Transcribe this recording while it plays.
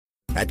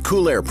At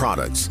Cool Air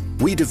Products,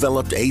 we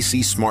developed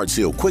AC Smart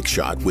Seal Quick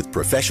Shot with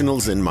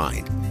professionals in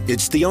mind.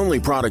 It's the only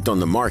product on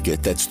the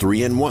market that's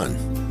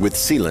 3-in-1, with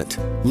sealant,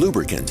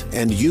 lubricant,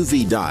 and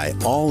UV dye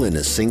all in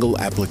a single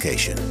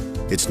application.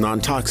 It's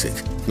non-toxic,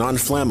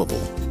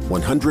 non-flammable,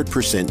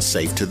 100%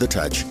 safe to the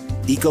touch,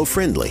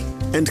 eco-friendly,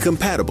 and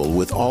compatible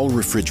with all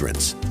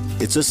refrigerants.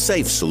 It's a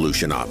safe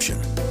solution option,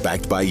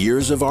 backed by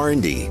years of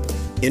R&D,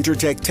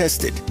 Intertech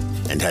tested,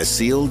 and has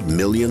sealed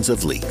millions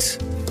of leaks.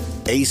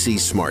 AC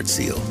Smart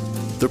Seal,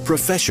 the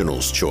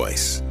professional's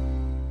choice.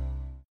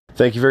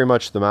 Thank you very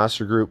much to the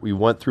Master Group. We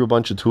went through a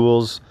bunch of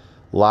tools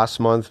last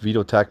month,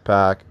 Vito Tech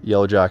Pack,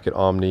 Yellow Jacket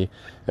Omni,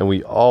 and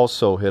we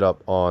also hit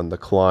up on the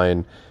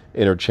Klein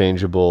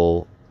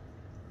interchangeable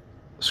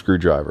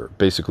screwdriver.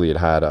 Basically, it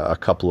had a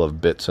couple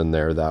of bits in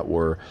there that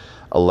were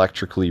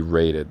electrically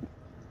rated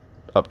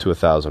up to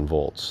 1,000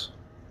 volts.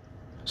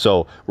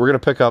 So we're going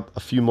to pick up a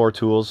few more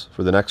tools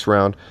for the next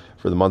round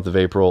for the month of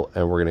April,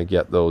 and we're going to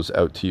get those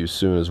out to you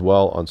soon as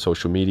well on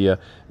social media.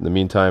 In the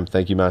meantime,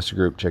 thank you, Master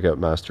Group. Check out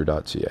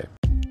master.ca.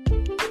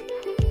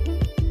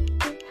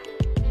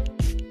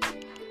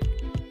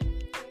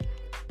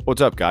 What's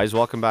up, guys?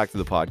 Welcome back to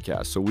the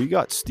podcast. So we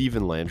got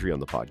Stephen Landry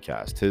on the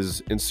podcast.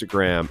 His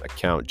Instagram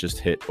account just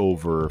hit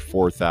over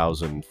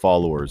 4,000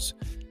 followers,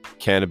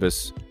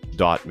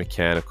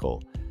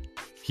 cannabis.mechanical.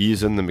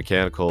 He's in the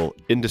mechanical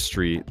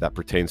industry that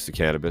pertains to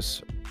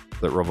cannabis,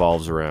 that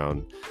revolves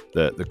around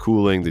the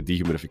cooling, the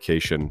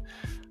dehumidification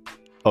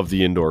of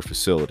the indoor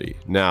facility.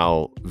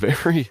 Now,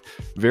 very,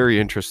 very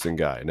interesting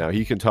guy. Now,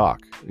 he can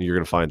talk. You're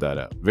going to find that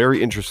out.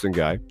 Very interesting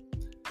guy.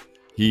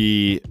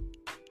 He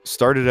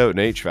started out in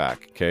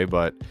HVAC, okay,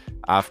 but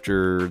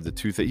after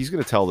he's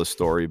going to tell the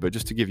story, but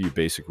just to give you a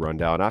basic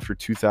rundown, after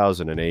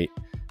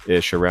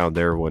 2008-ish, around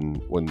there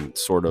when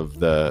sort of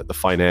the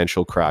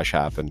financial crash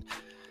happened,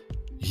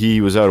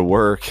 he was out of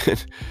work,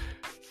 and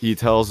he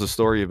tells the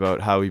story about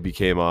how he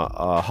became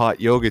a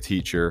hot yoga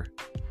teacher,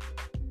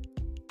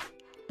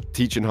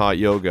 teaching hot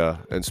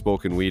yoga and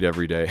smoking weed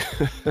every day,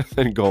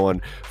 and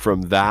going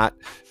from that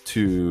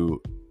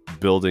to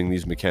building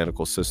these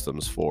mechanical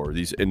systems for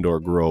these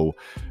indoor grow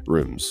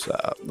rooms,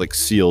 like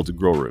sealed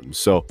grow rooms.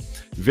 So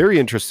very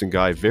interesting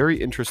guy,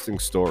 very interesting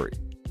story,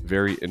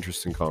 very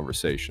interesting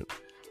conversation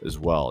as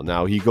well.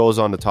 Now he goes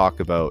on to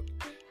talk about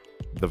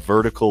the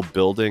vertical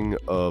building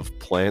of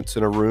plants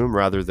in a room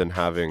rather than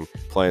having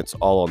plants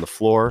all on the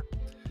floor,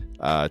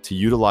 to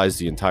utilize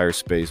the entire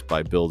space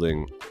by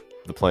building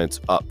the plants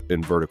up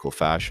in vertical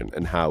fashion,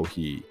 and how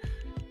he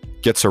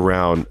gets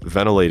around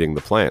ventilating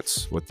the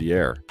plants with the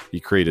air. He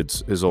created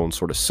his own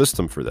sort of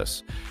system for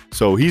this.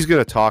 So he's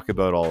going to talk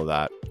about all of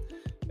that.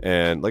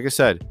 And like I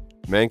said,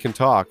 man can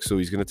talk, so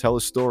he's going to tell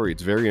his story.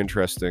 It's very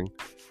interesting.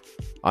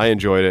 I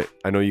enjoyed it.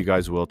 I know you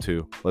guys will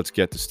too. Let's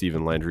get to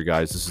Stephen Landry,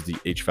 guys. This is the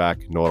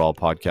HVAC Know-It-All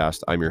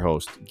podcast. I'm your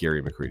host,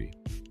 Gary McCready.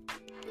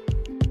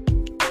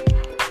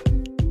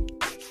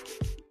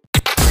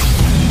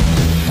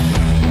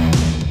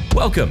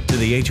 Welcome to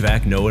the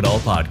HVAC Know-It-All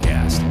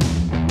podcast.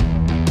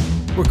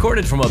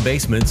 Recorded from a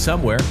basement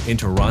somewhere in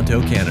Toronto,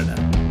 Canada.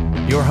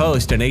 Your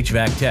host and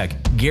HVAC tech,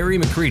 Gary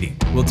McCready,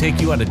 will take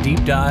you on a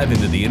deep dive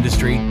into the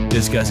industry,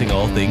 discussing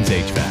all things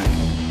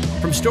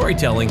HVAC. From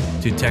storytelling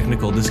to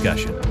technical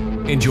discussion.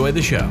 Enjoy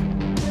the show.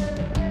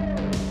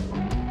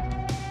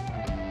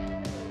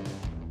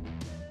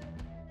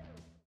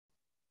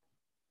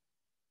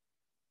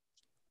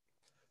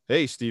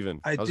 Hey,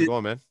 Stephen. How's it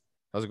going, man?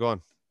 How's it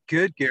going?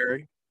 Good,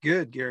 Gary.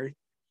 Good, Gary.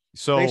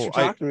 So thanks for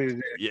talking to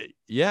me today.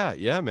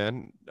 Yeah,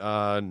 man.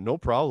 No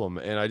problem.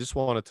 And I just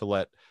wanted to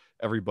let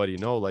everybody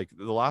know, like,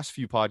 the last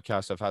few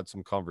podcasts, I've had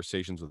some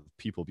conversations with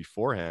people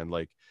beforehand,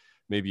 like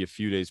maybe a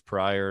few days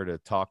prior, to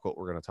talk what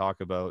we're going to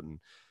talk about, and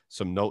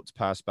some notes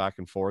passed back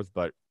and forth.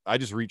 But I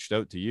just reached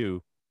out to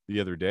you the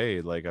other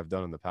day, like I've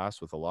done in the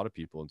past with a lot of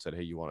people, and said,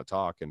 hey, you want to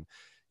talk? And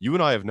you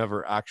and I have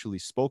never actually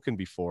spoken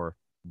before,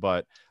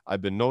 but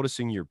I've been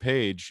noticing your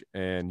page,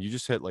 and you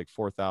just hit like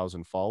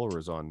 4,000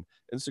 followers on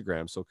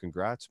Instagram. So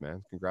congrats,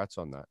 man. Congrats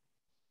on that.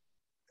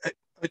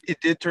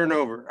 It did turn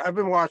over. I've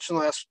been watching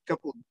the last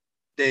couple of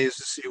days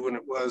to see when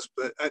it was,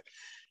 but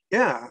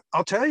yeah,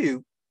 I'll tell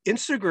you,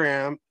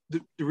 Instagram,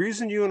 the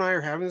reason you and I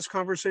are having this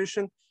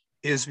conversation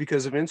is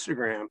because of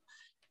Instagram.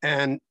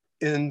 And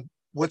in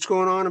what's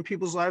going on in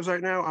people's lives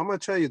right now, I'm going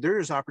to tell you, there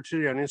is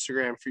opportunity on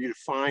Instagram for you to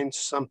find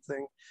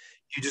something.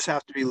 You just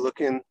have to be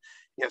looking.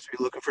 You have to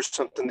be looking for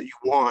something that you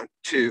want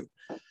to.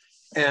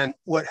 And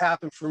what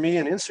happened for me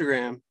on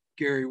Instagram,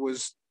 Gary,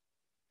 was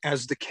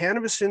as the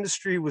cannabis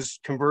industry was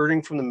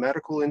converting from the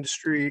medical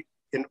industry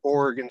in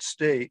Oregon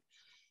State,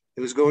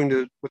 it was going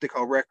to what they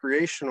call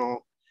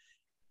recreational.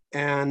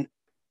 And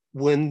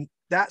when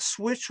that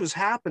switch was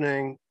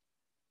happening,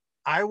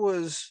 I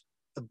was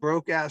a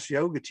broke-ass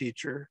yoga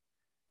teacher.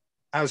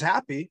 I was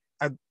happy.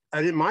 I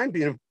didn't mind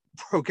being a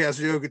broke-ass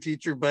yoga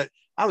teacher, but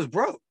I was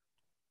broke.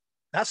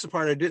 That's the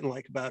part I didn't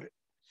like about it.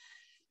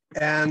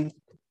 And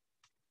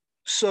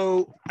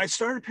so I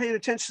started paying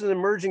attention to the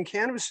emerging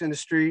cannabis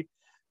industry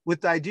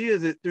with the idea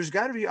that there's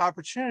got to be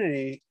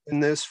opportunity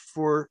in this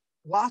for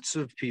lots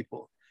of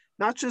people,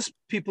 not just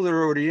people that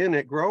are already in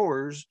it,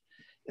 growers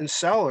and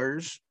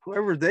sellers,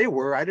 whoever they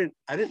were. I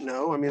didn't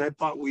know. I mean, I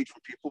bought weed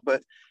from people,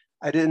 but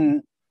I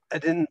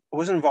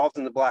wasn't involved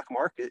in the black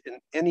market in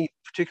any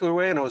particular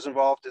way. And I was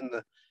involved in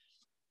the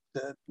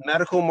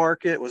medical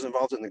market, was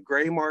involved in the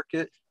gray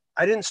market.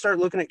 I didn't start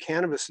looking at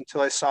cannabis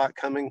until I saw it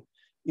coming,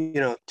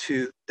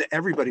 to the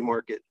everybody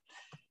market,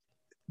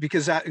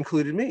 because that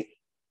included me.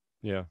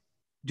 Yeah.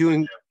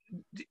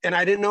 And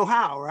I didn't know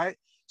how, right?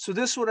 So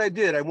this is what I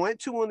did. I went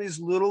to one of these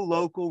little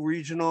local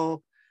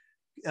regional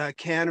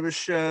cannabis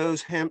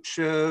shows, hemp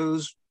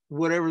shows,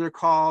 whatever they're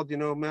called,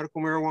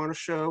 medical marijuana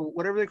show,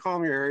 whatever they call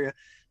them in your area.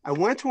 I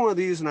went to one of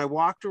these and I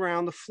walked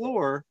around the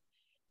floor.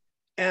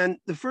 And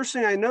the first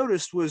thing I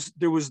noticed was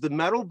there was the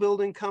metal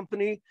building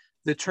company,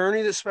 the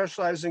attorney that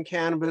specialized in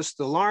cannabis,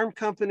 the alarm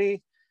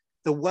company,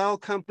 the well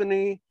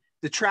company,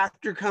 the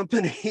tractor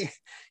company.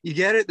 You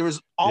get it? There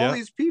was all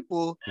these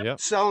people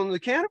selling the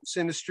cannabis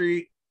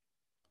industry.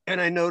 And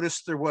I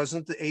noticed there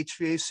wasn't the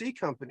HVAC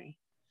company.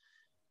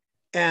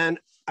 And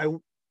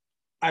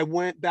I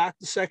went back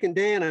the second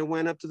day and I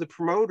went up to the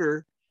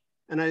promoter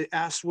and I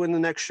asked when the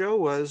next show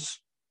was.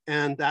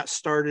 And that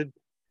started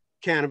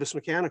Cannabis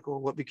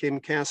Mechanical. What became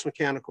Cannabis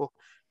Mechanical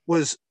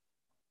was,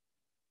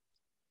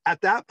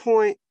 at that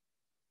point,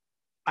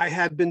 I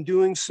had been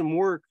doing some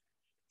work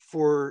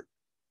for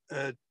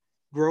a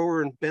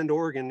grower in Bend,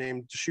 Oregon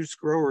named Deschutes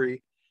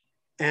Growery.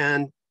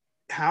 And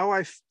how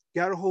I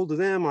got a hold of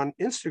them on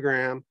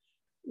Instagram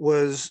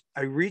was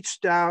I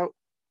reached out.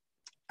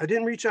 I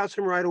didn't reach out to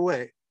them right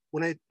away.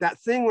 When I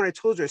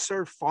told you I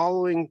started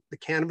following the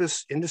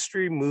cannabis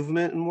industry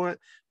movement and when I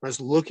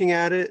was looking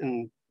at it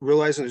and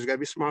realizing there's got to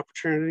be some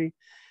opportunity,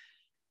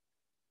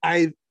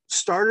 I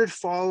started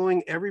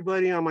following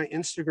everybody on my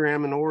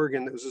Instagram in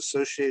Oregon that was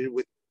associated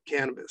with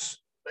cannabis.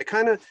 I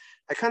kind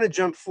of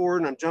jumped forward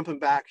and I'm jumping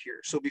back here.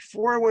 So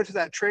before I went to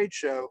that trade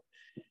show,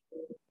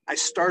 I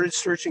started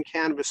searching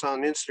cannabis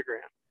on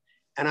Instagram.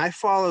 And I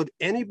followed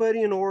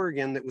anybody in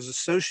Oregon that was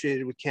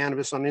associated with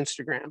cannabis on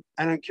Instagram.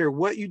 I don't care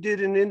what you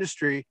did in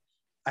industry.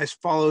 I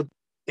followed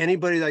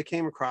anybody that I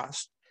came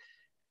across.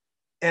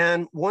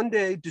 And one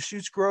day,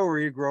 Deschutes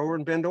Growery, a grower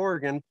in Bend,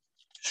 Oregon,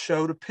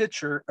 showed a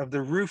picture of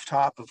the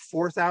rooftop of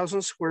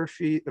 4,000 square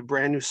feet of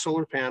brand new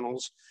solar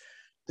panels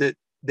that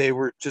they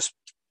were just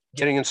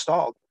getting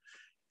installed.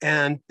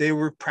 And they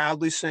were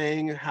proudly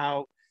saying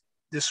how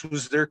this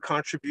was their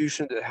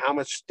contribution to how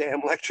much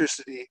damn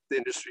electricity the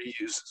industry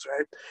uses,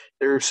 right?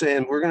 They were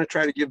saying, we're going to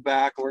try to give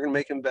back, and we're going to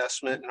make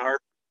investment in our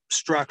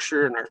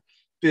structure and our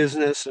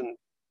business. And,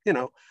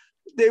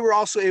 they were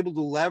also able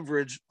to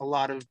leverage a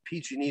lot of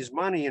PG&E's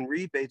money and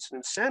rebates and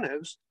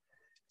incentives,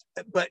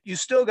 but you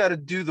still got to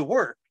do the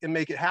work and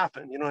make it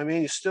happen. You know what I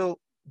mean?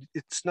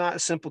 It's not a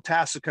simple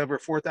task to cover a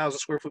 4,000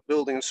 square foot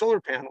building and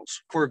solar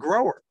panels for a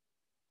grower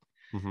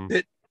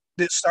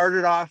that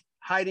started off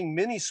hiding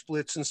mini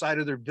splits inside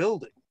of their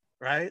building,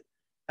 right?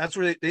 That's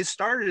where they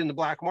started in the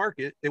black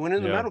market. They went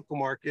in the medical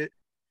market,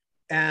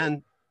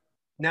 and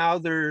now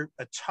they're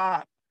a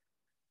top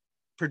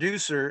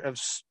producer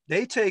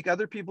they take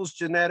other people's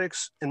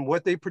genetics and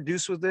what they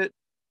produce with it.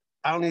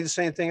 I don't need to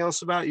say anything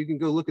else about it. You can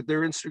go look at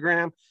their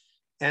Instagram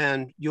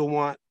and you'll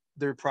want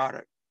their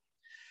product.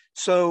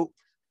 So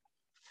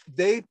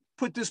they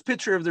put this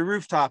picture of the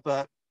rooftop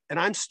up, and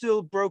I'm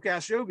still broke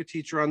ass yoga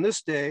teacher on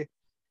this day.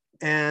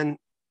 And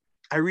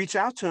I reach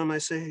out to him. I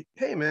say,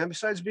 hey man,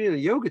 besides being a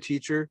yoga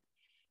teacher,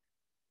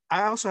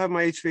 I also have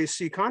my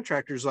HVAC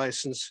contractor's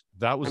license.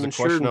 That was the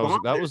question.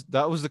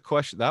 That was the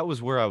question. That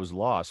was where I was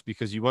lost,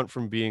 because you went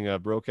from being a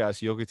broke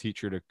ass yoga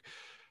teacher to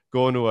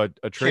going to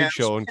a trade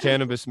show in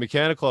Cannabis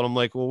Mechanical. And I'm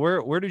like, well,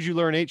 where did you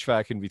learn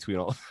HVAC in between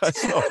all of that?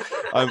 So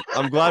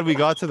I'm glad we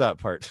got to that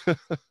part.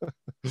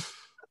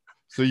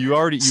 So you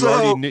already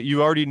knew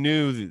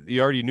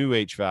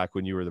HVAC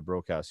when you were the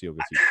broke ass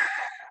yoga teacher.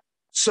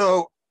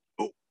 So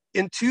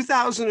in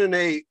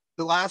 2008,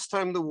 the last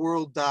time the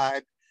world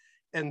died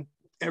and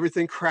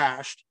everything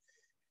crashed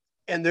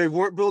and they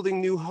weren't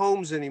building new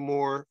homes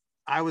anymore,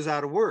 I was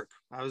out of work.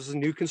 I was a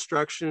new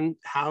construction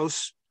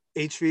house,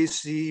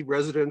 HVAC,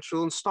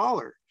 residential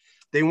installer.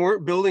 They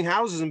weren't building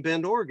houses in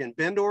Bend, Oregon.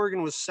 Bend,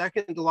 Oregon was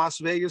second to Las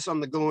Vegas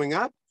on the going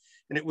up,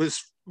 and it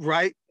was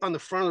right on the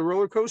front of the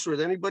roller coaster with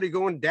anybody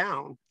going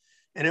down.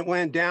 And it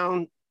went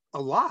down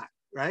a lot,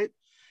 right,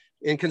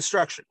 in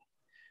construction.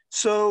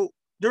 So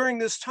during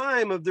this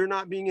time of there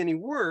not being any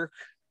work,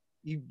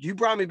 you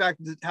brought me back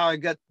to how I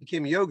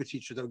became a yoga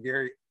teacher, though,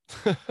 Gary.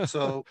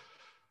 So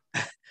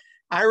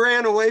I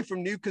ran away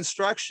from new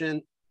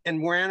construction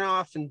and ran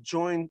off and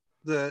joined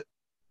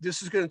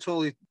this is going to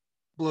totally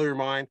blow your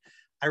mind.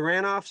 I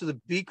ran off to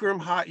the Bikram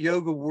hot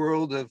yoga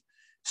world of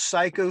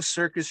Psycho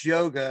Circus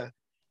Yoga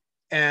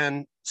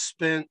and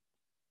spent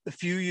a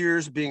few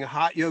years being a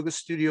hot yoga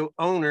studio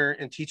owner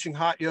and teaching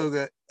hot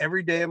yoga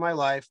every day of my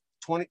life,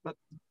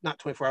 not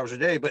 24 hours a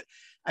day, but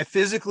I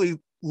physically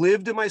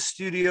lived in my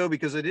studio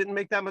because I didn't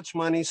make that much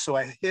money. So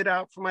I hid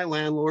out from my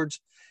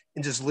landlords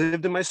and just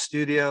lived in my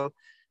studio.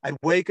 I'd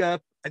wake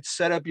up, I'd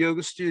set up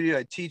yoga studio,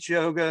 I'd teach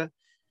yoga,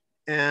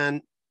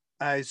 and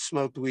I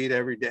smoked weed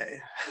every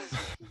day.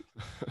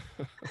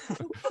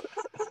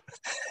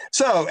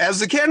 So as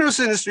the cannabis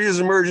industry is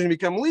emerging to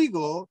become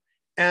legal,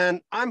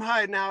 and I'm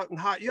hiding out in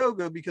hot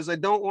yoga because I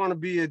don't want to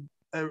be a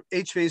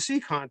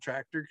HVAC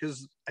contractor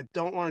because I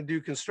don't want to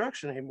do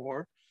construction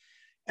anymore.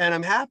 And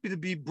I'm happy to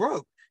be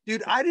broke.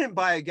 Dude, I didn't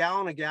buy a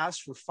gallon of gas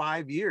for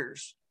 5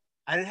 years.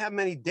 I didn't have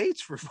many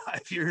dates for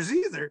 5 years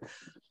either,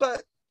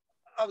 but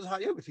I was a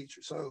hot yoga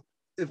teacher. So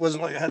it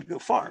wasn't like I had to go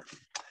far.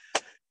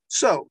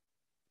 So,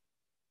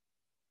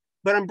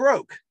 but I'm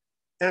broke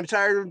and I'm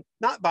tired of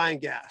not buying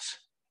gas.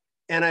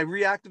 And I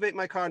reactivate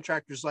my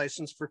contractor's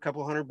license for a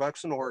couple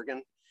 $100 in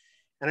Oregon.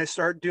 And I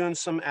start doing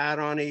some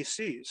add-on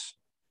ACs.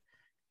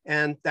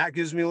 And that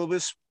gives me a little bit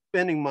of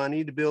spending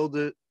money to be able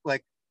to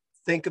like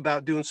think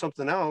about doing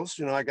something else.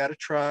 You know, I got a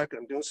truck,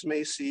 I'm doing some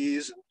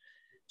ACs. And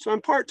so I'm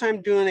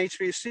part-time doing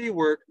HVAC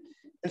work.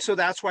 And so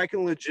that's why I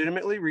can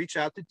legitimately reach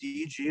out to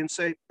DG and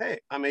say, hey,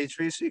 I'm an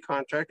HVAC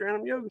contractor and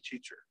I'm a yoga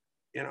teacher,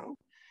 you know?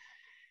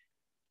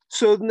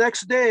 So the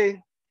next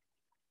day,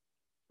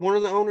 one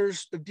of the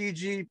owners of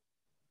DG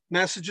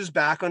messages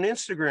back on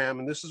Instagram.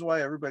 And this is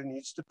why everybody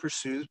needs to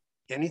pursue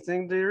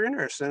anything they're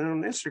interested in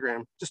on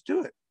Instagram. Just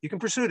do it. You can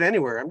pursue it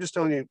anywhere. I'm just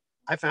telling you,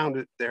 I found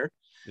it there.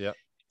 Yeah.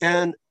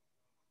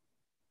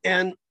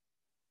 And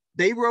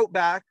they wrote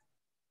back,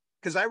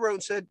 because I wrote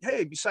and said,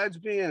 hey, besides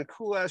being a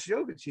cool ass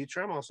yoga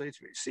teacher, I'm also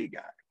HVAC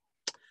guy.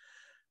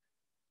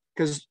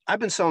 Because I've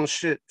been selling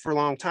shit for a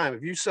long time.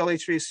 If you sell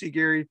HVAC,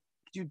 Gary,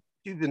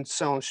 you've been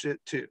selling shit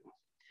too.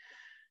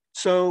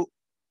 So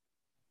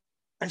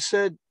I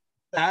said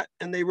that,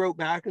 and they wrote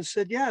back and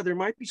said, yeah, there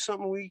might be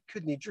something we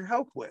could need your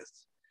help with.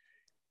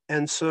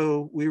 And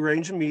so we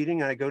arranged a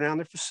meeting. I go down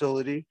their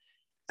facility,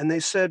 and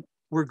they said,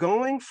 we're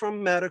going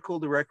from medical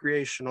to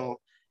recreational,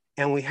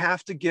 and we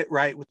have to get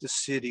right with the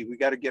city. We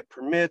got to get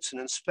permits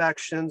and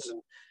inspections.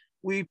 And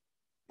we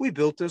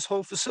built this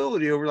whole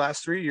facility over the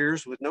last 3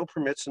 years with no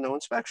permits and no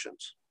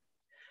inspections.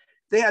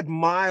 They had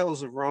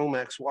miles of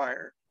Romex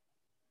wire,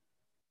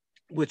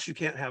 which you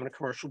can't have in a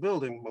commercial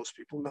building, most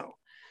people know.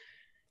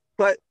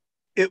 But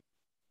it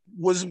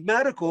was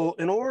medical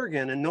in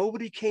Oregon, and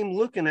nobody came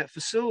looking at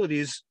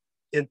facilities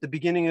at the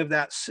beginning of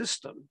that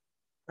system,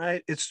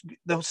 right?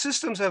 The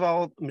systems have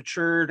all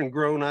matured and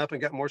grown up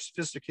and got more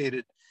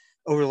sophisticated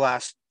over the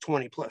last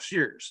 20 plus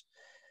years.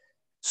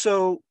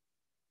 So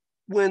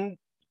when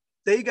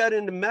they got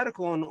into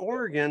medical in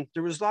Oregon,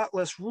 there was a lot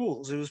less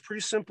rules. It was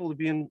pretty simple to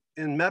be in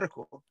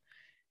medical.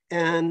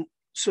 And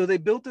so they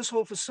built this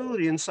whole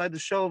facility inside the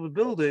shell of a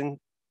building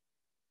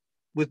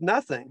with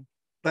nothing,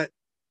 but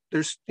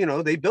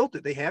they built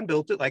it, they hand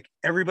built it like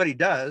everybody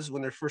does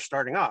when they're first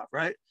starting off,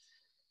 right?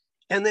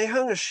 And they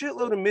hung a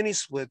shitload of mini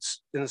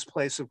splits in this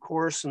place, of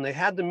course, and they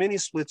had the mini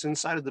splits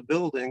inside of the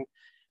building.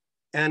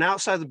 And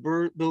outside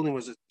the building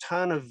was a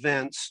ton of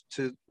vents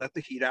to let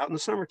the heat out in the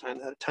summertime.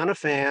 They had a ton of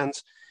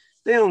fans.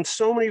 They owned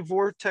so many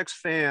Vortex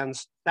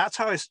fans. That's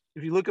how if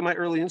you look at my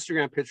early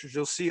Instagram pictures,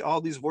 you'll see all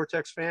these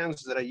Vortex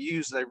fans that I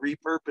used, that I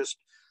repurposed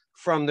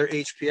from their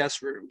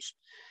HPS rooms.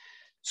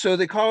 So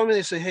they call me,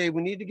 they say, hey,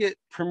 we need to get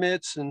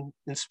permits and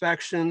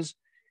inspections.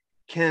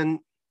 Can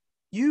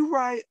you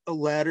write a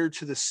letter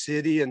to the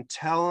city and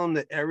tell them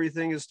that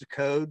everything is to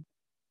code?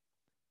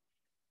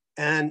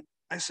 And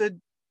I said,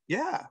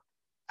 yeah,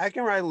 I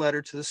can write a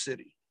letter to the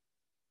city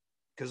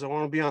because I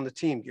want to be on the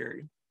team,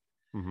 Gary.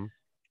 Mm-hmm.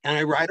 And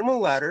I write them a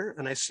letter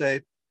and I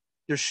say,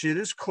 their shit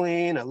is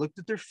clean. I looked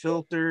at their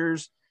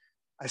filters.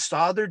 I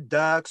saw their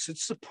ducts.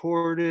 It's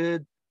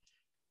supported.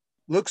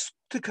 Looks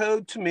to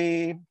code to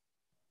me.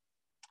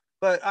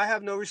 But I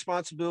have no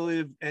responsibility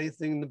of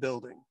anything in the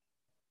building.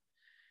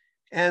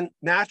 And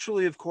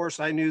naturally, of course,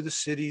 I knew the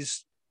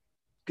city's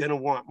going to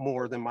want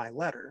more than my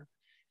letter.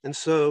 And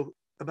so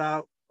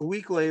about a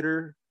week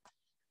later,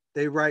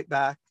 they write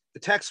back, they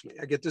text me.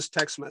 I get this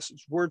text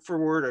message, word for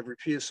word. I've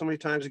repeated so many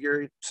times.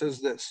 Gary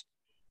says this.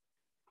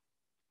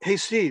 Hey,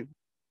 Steve,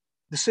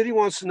 the city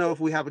wants to know if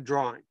we have a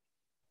drawing.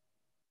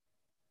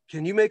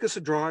 Can you make us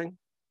a drawing?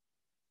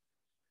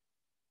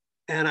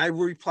 And I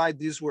replied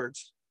these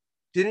words.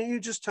 Didn't you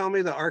just tell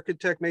me the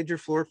architect made your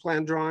floor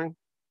plan drawing?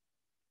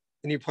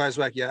 And he replies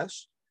back,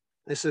 yes.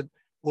 I said,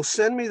 well,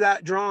 send me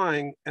that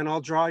drawing and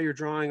I'll draw your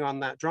drawing on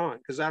that drawing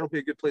because that'll be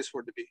a good place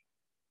for it to be.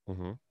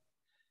 Mm-hmm.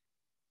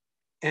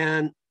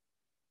 And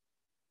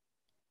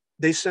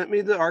they sent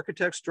me the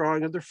architect's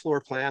drawing of their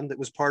floor plan that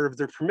was part of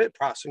their permit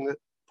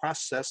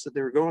process that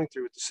they were going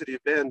through with the city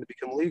of Bend to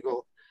become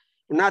legal,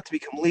 or not to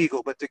become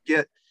legal, but to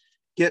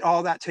get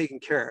all that taken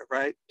care of,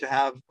 right? To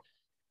have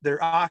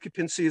their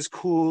occupancy is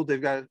cool.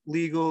 They've got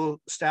legal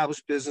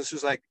established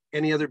businesses like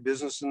any other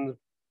business in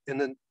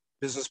the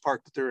business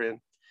park that they're in.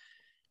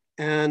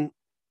 And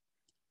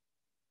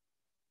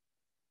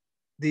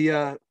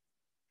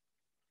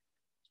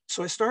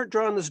so I start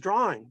drawing this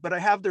drawing, but I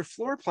have their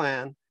floor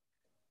plan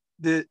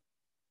that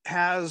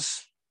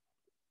has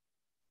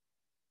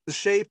the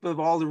shape of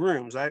all the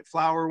rooms, right?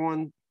 Flower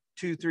 1,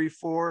 2, 3,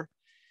 4.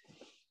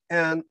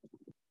 And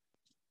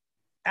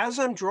as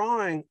I'm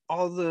drawing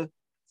all the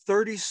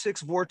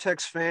 36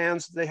 Vortex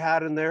fans they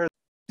had in there,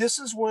 this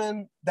is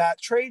when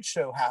that trade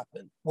show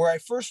happened, where I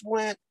first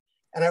went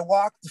and I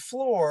walk the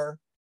floor,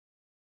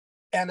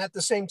 and at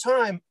the same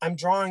time, I'm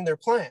drawing their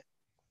plan.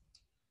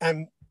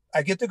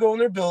 I get to go in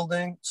their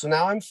building. So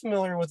now I'm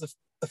familiar with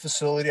the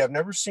facility. I've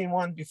never seen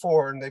one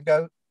before, and they've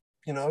got,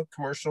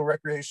 commercial,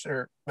 recreation,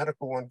 or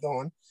medical one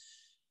going.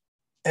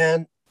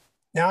 And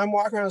now I'm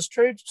walking around this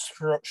trade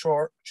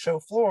show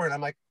floor, and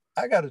I'm like,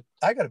 I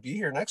gotta be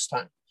here next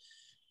time.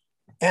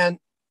 And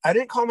I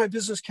didn't call my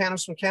business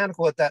Cannabis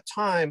Mechanical at that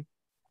time.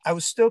 I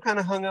was still kind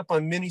of hung up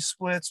on mini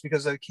splits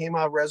because I came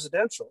out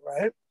residential,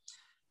 right?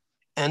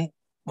 And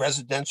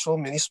residential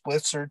mini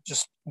splits are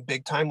just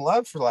big time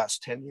love for the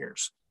last 10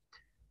 years.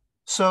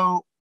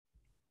 So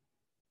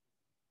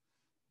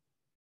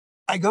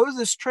I go to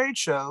this trade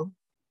show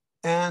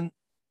and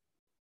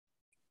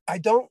I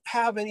don't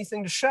have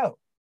anything to show.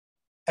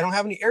 I don't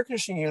have any air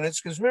conditioning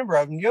units because remember,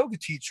 I'm a yoga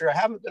teacher. I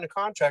haven't been a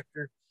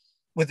contractor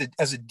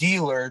as a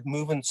dealer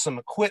moving some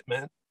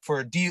equipment for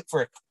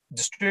a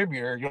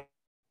distributor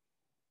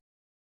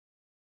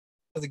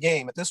of the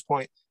game at this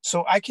point.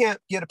 So I can't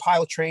get a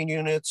pile of train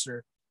units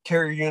or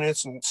carrier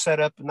units and set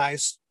up a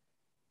nice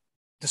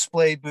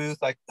display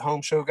booth like the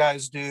home show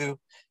guys do.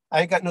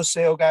 I ain't got no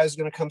sale guys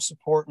going to come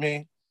support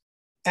me.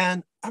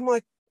 And I'm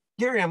like,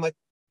 Gary,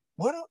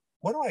 what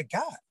do I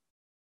got?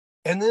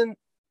 And then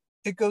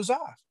it goes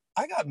off.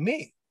 I got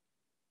me.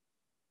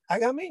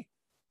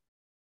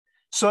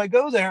 So I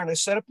go there and I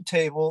set up a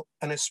table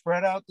and I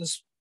spread out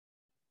this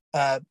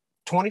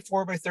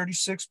 24 by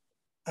 36,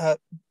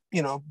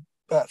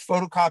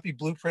 photocopy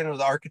blueprint of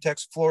the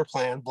architect's floor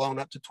plan blown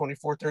up to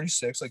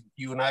 2436, like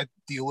you and I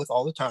deal with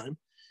all the time.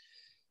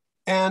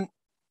 And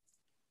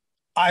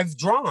I've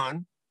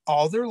drawn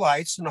all their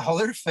lights and all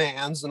their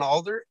fans and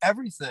all their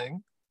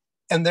everything.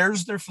 And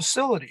there's their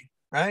facility,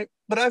 right?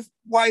 But I've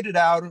whited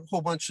out a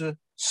whole bunch of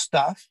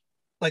stuff,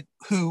 like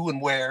who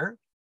and where.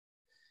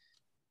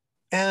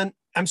 And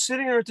I'm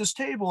sitting there at this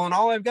table and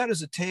all I've got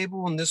is a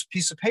table and this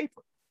piece of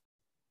paper.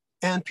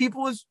 And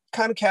people would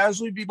kind of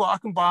casually be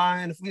walking by.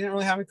 And if we didn't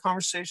really have a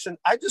conversation,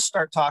 I just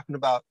start talking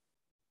about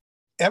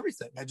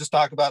everything. I just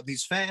talk about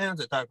these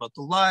fans. I talk about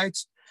the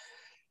lights.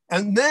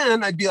 And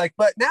then I'd be like,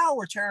 but now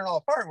we're tearing it all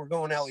apart and we're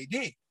going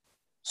LED.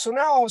 So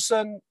now all of a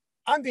sudden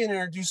I'm being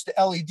introduced to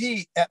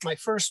LED at my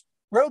first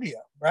rodeo,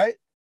 right?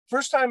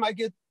 First time I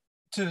get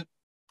to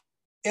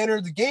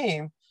enter the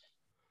game,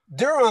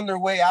 they're on their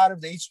way out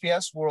of the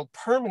HPS world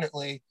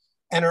permanently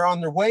and are on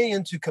their way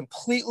into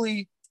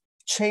completely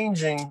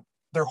changing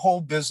their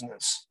whole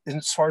business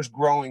as far as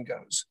growing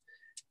goes.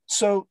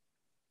 So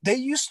they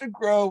used to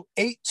grow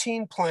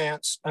 18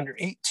 plants under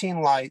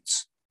 18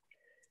 lights,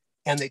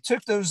 and they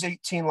took those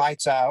 18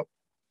 lights out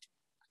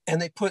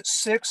and they put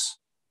 6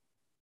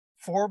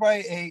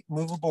 4x8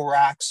 movable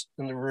racks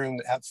in the room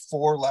that have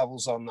 4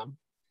 levels on them.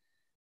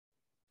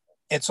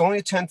 It's only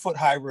a 10-foot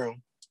high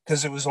room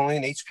because it was only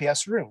an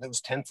HPS room that was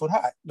 10 foot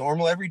high.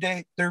 Normal every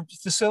day. Their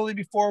facility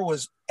before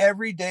was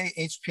everyday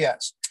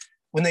HPS.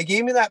 When they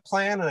gave me that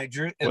plan and I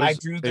drew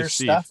their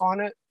stuff on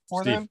it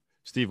for them.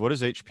 Steve, what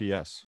is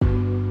HPS?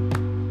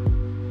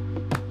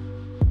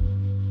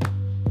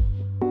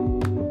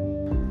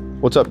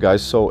 What's up,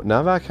 guys? So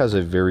Navac has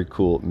a very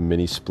cool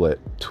mini split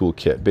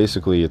toolkit.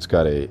 Basically, it's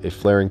got a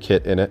flaring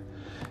kit in it.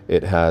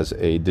 It has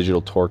a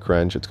digital torque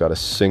wrench. It's got a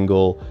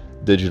single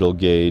digital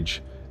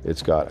gauge.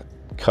 It's got a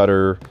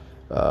cutter,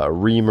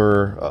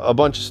 reamer, a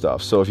bunch of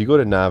stuff. So if you go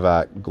to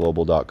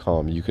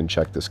navacglobal.com, you can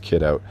check this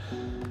kit out.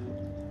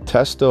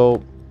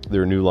 Testo,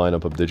 their new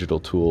lineup of digital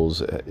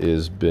tools,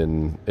 has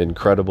been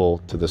incredible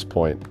to this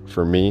point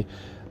for me.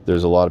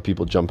 There's a lot of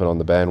people jumping on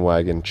the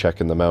bandwagon,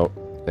 checking them out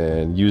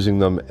and using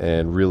them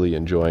and really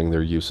enjoying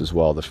their use as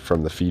well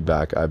from the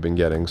feedback I've been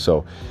getting.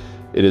 So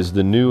it is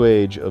the new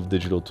age of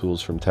digital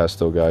tools from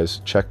Testo, guys.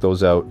 Check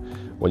those out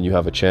when you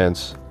have a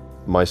chance.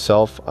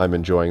 Myself, I'm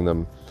enjoying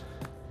them.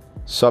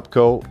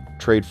 Supco,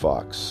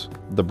 TradeFox.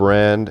 The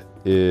brand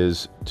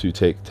is to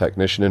take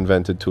technician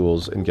invented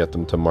tools and get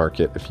them to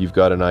market. If you've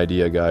got an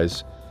idea,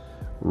 guys,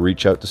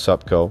 reach out to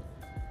Supco.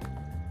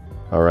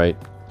 All right,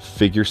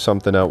 figure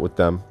something out with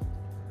them.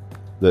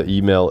 The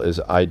email is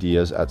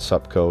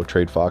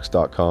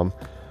ideas@supcotradefox.com.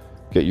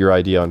 Get your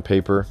idea on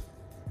paper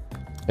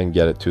and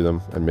get it to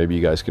them, and maybe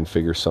you guys can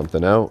figure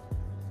something out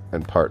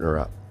and partner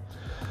up.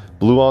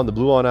 The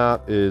Blue On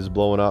app is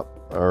blowing up,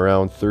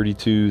 around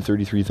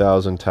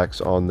 33,000 techs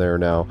on there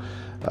now.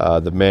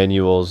 The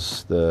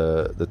manuals,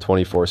 the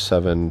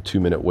 24/7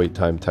 2-minute wait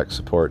time tech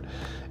support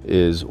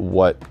is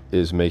what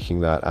is making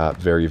that app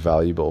very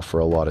valuable for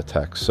a lot of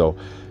techs. So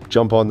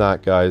jump on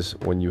that, guys,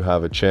 when you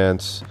have a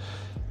chance.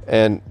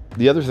 And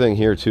the other thing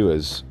here too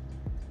is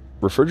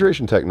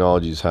Refrigeration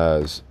Technologies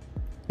has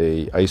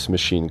a ice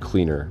machine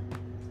cleaner.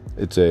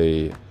 It's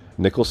a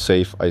nickel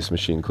safe ice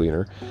machine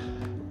cleaner.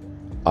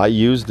 I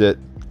used it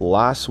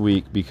last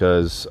week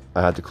because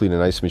I had to clean an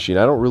ice machine.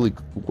 I don't really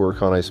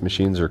work on ice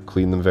machines or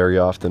clean them very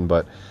often,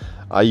 but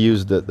I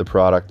used the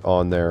product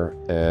on there,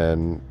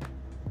 and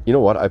you know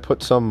what? I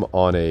put some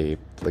on a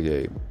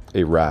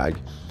rag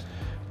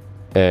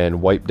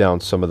and wiped down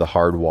some of the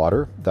hard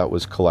water that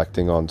was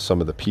collecting on some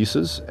of the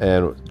pieces,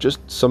 and just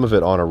some of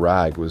it on a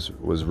rag was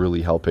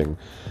really helping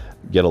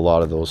get a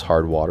lot of those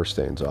hard water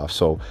stains off.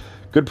 So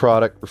good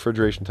product,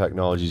 Refrigeration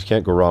Technologies. You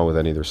can't go wrong with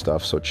any of their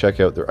stuff. So check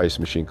out their ice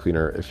machine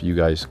cleaner if you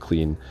guys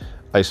clean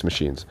ice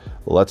machines.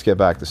 Let's get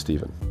back to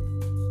Stephen.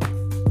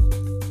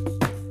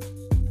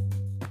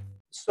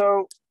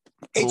 So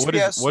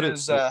HPS what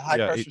is is high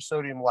yeah, pressure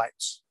sodium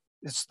lights.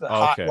 It's the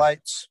Okay. hot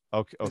lights.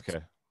 Okay.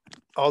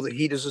 All the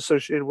heat is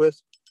associated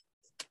with.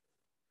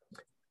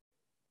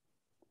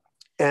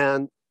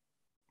 And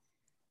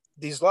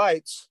these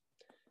lights,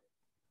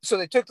 so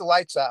they took the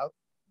lights out.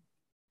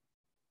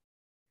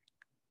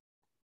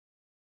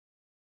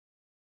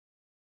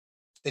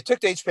 They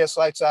took the HPS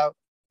lights out,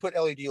 put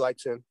LED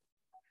lights in.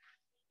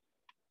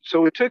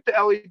 So we took the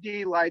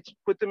LED lights,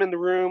 put them in the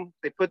room.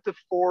 They put the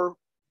 4,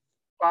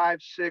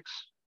 5, 6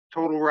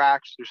 total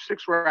racks. There's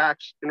 6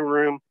 racks in a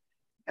room,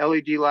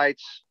 LED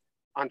lights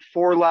on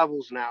 4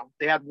 levels now.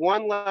 They had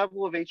 1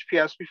 level of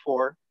HPS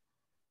before,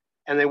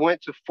 and they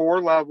went to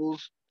 4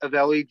 levels of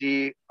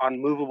LED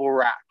on movable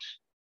racks.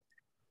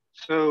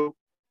 So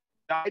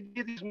the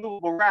idea of these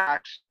movable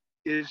racks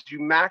is you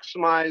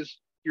maximize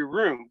your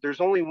room.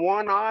 There's only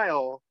 1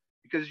 aisle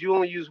because you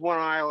only use 1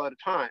 aisle at a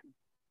time.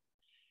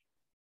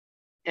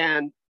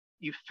 And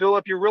you fill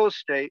up your real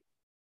estate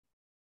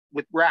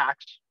with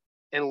racks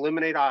and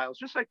eliminate aisles,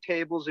 just like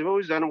tables. They've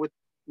always done it with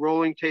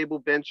rolling table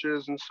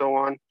benches and so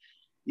on.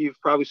 You've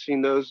probably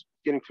seen those,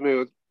 getting familiar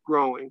with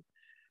growing.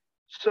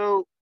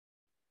 So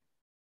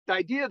the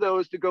idea, though,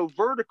 is to go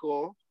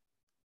vertical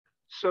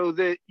so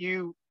that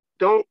you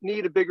don't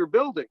need a bigger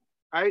building,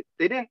 right?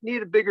 They didn't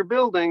need a bigger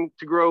building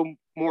to grow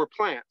more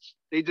plants.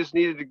 They just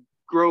needed to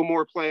grow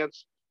more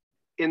plants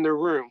in their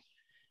room.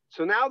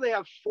 So now they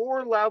have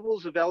 4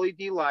 levels of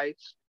LED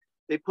lights.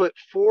 They put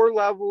 4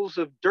 levels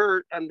of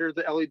dirt under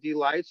the LED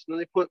lights, and then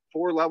they put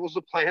 4 levels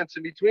of plants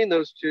in between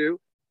those 2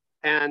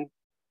 and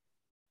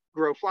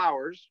grow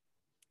flowers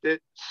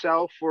that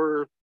sell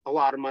for a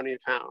lot of money a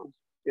pound,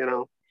 you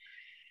know.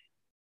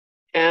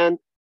 And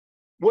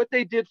what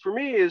they did for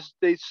me is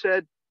they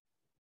said,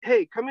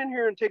 hey, come in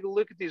here and take a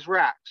look at these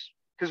racks.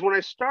 Because when I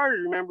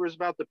started, remember, it was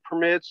about the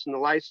permits and the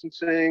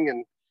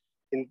licensing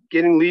and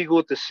getting legal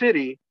with the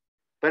city.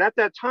 But at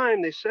that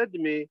time, they said to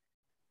me,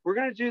 we're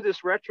going to do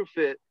this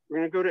retrofit. We're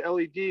going to go to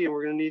LED and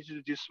we're going to need you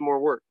to do some more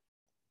work.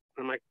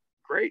 I'm like,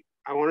 great,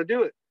 I want to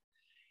do it.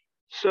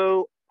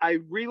 So I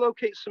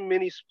relocate some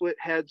mini split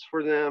heads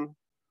for them.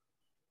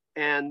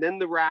 And then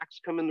the racks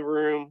come in the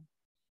room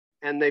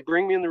and they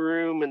bring me in the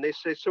room and they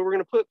say, so we're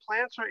going to put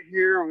plants right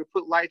here. We're going to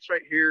put lights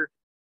right here.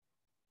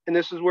 And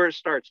this is where it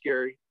starts,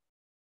 Gary.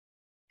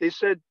 They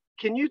said,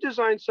 can you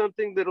design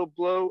something that'll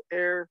blow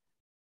air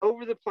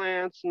over the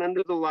plants and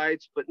under the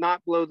lights, but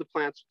not blow the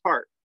plants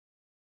apart?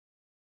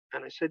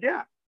 And I said,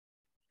 yeah.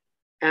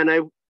 And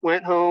I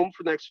went home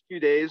for the next few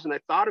days and I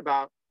thought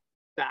about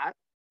that.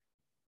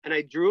 And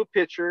I drew a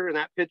picture, and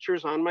that picture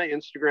is on my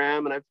Instagram,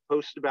 and I've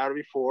posted about it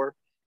before.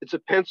 It's a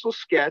pencil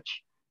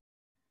sketch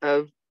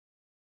of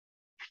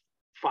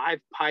 5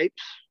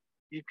 pipes,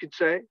 you could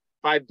say,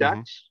 5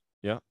 ducts.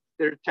 Yeah.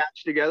 They're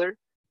attached together.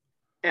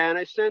 And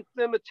I sent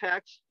them a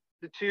text,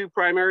 the 2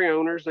 primary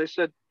owners. I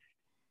said,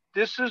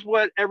 this is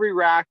what every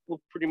rack will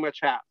pretty much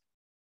have.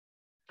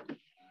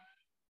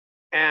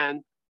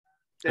 And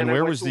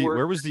where was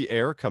the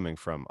air coming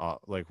from?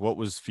 Like, what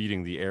was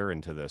feeding the air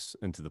into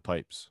the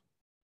pipes?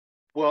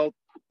 Well,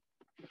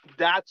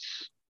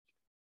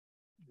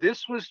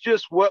 this was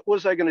just what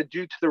was I going to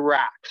do to the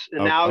racks.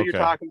 And now okay. You're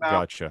talking about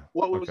Gotcha.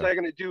 What was I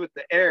going to do with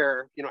the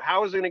air? You know,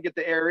 how was I going to get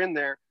the air in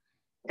there?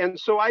 And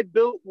so I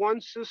built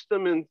one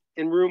system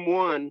in room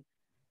 1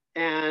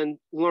 and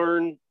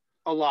learned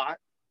a lot.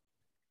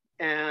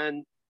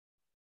 And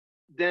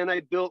then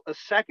I built a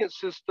second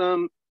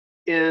system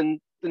in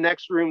the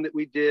next room that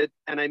we did.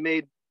 And I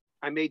made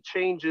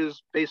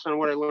changes based on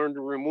what I learned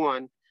in room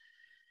 1.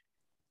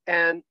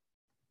 And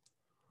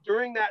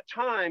during that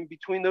time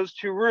between those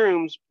 2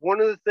 rooms,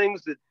 one of the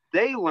things that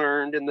they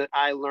learned and that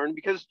I learned,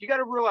 because you got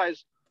to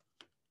realize,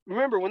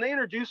 remember, when they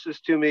introduced this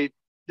to me,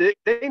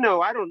 they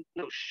know I don't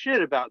know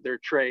shit about their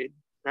trade,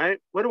 right?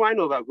 What do I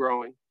know about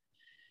growing?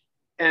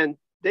 And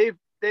they've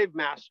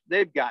got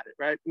it,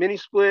 right? Mini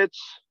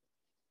splits,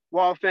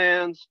 wall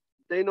fans,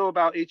 they know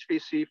about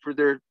HVAC for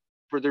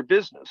their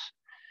business.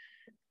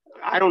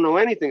 I don't know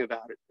anything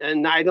about it,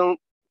 and I don't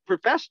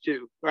profess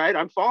to, right?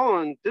 I'm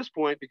following at this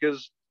point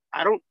because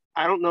I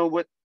don't know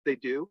what they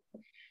do.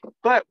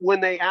 But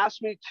when they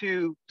asked me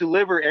to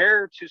deliver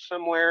air to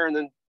somewhere and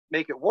then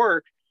make it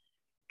work,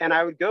 and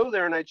I would go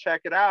there and I'd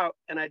check it out,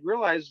 and I'd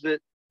realize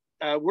that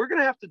we're going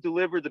to have to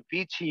deliver the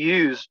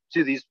BTUs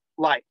to these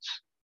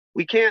lights.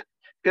 We can't,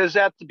 because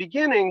at the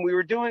beginning we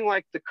were doing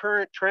like the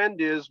current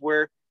trend is,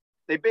 where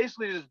they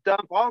basically just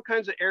dump all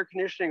kinds of air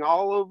conditioning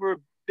all over a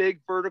big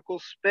vertical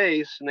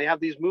space, and they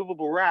have these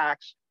movable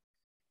racks,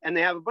 and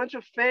they have a bunch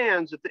of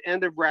fans at the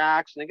end of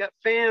racks, and they got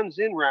fans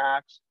in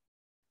racks,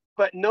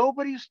 but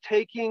nobody's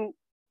taking,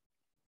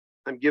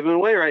 I'm giving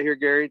away right here,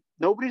 Gary,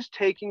 nobody's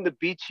taking the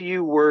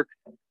BTU work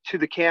to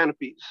the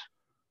canopies.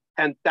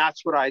 And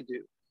that's what I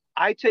do.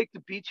 I take the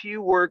BTU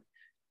work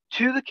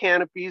to the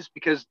canopies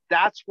because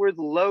that's where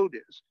the load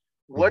is.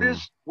 What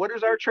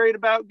is our trade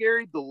about,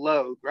 Gary? The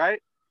load,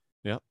 right?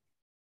 Yep.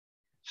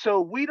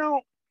 So we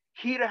don't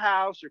heat a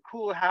house or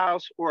cool a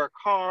house or a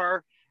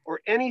car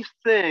or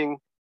anything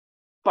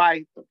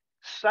by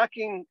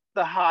sucking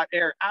the hot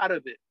air out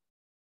of it.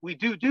 We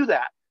do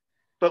that,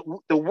 but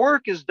the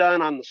work is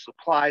done on the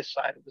supply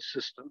side of the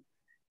system,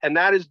 and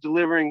that is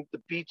delivering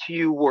the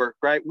BTU work,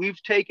 right?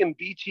 We've taken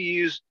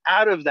BTUs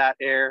out of that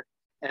air,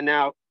 and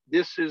now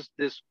this is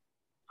this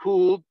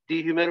cooled,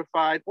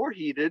 dehumidified, or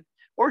heated,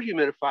 or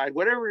humidified,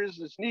 whatever it is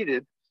that's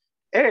needed,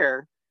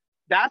 air.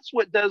 That's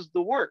what does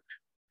the work,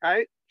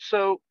 right?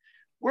 So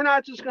we're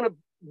not just going to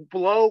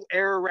blow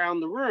air around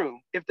the room.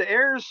 If the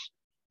air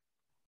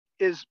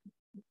is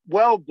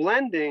well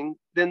blending,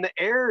 then the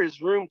air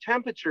is room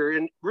temperature,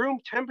 and room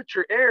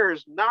temperature air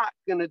is not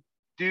going to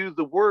do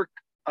the work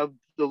of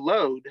the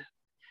load.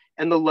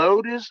 And the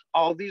load is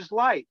all these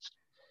lights.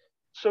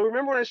 So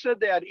remember when I said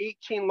they had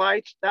 18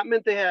 lights? That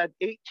meant they had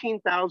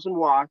 18,000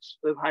 watts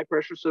of high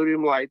pressure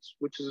sodium lights,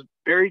 which is a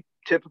very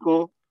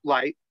typical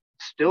light,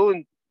 still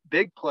in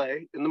big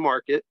play in the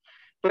market.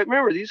 But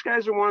remember, these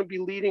guys are want to be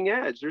leading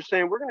edge. They're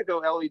saying, we're going to go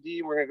LED,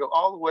 and we're going to go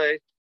all the way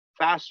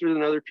faster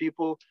than other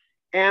people,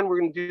 and we're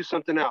going to do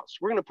something else.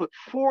 We're going to put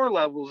 4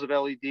 levels of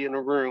LED in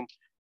a room.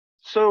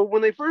 So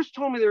when they first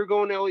told me they were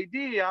going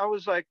LED, I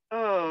was like,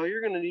 oh,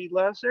 you're going to need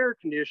less air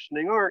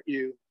conditioning, aren't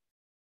you?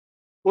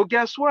 Well,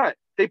 guess what?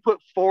 They put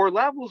 4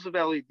 levels of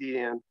LED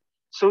in.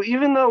 So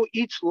even though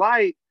each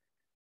light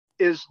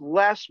is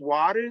less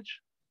wattage,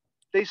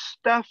 they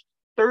stuffed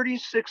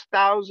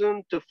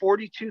 36,000 to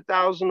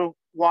 42,000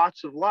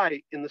 watts of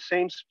light in the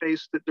same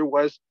space that there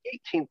was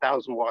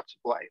 18,000 watts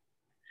of light.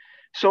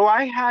 So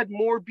I had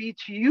more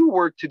BTU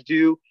work to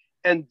do,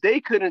 and they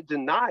couldn't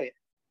deny it.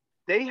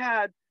 They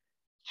had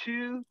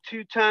 2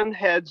 2-ton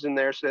heads in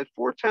there, so they had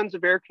 4 tons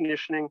of air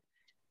conditioning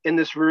in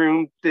this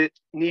room that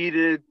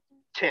needed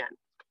 10.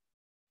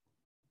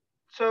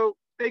 So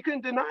they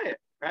couldn't deny it,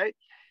 right?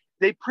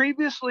 They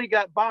previously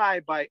got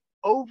by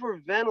over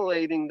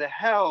ventilating the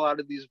hell out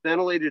of these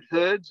ventilated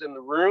hoods in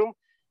the room.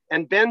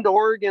 And Bend,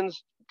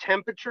 Oregon's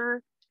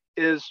temperature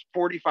is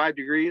 45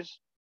 degrees.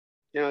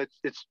 You know,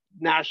 it's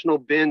national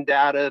bin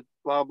data,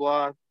 blah,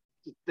 blah,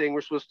 thing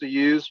we're supposed to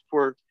use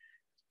for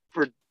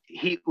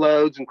heat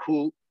loads and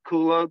cool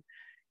load.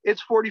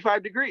 It's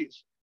 45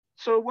 degrees.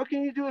 So what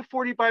can you do at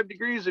 45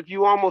 degrees if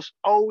you almost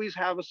always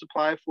have a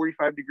supply of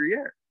 45 degree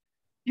air?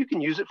 You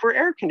can use it for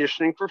air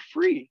conditioning for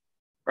free,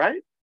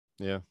 right?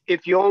 Yeah.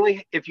 If you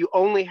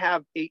only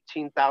have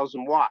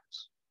 18,000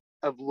 watts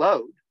of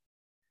load,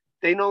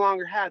 they no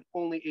longer had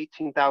only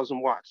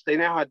 18,000 watts. They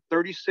now had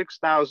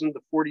 36,000 to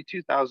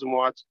 42,000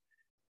 watts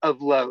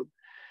of load.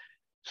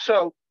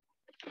 So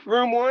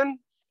room 1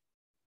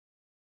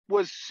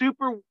 was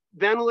super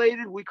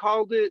ventilated. We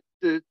called it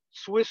the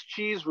Swiss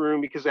cheese room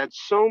because it had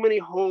so many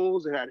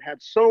holes. It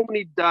had so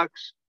many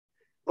ducts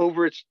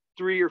over its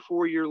 3 or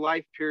 4 year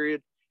life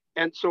period.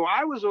 And so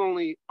I was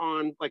only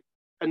on like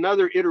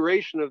another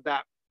iteration of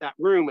that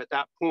room at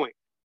that point.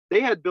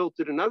 They had built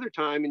it another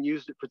time and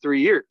used it for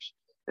 3 years.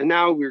 And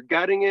now we're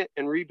gutting it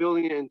and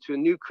rebuilding it into a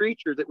new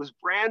creature that was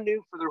brand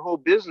new for their whole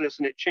business.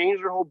 And it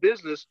changed their whole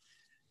business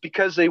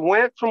because they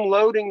went from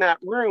loading that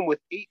room with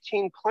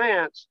 18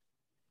 plants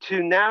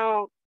to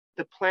now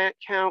the plant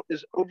count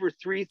is over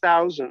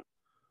 3,000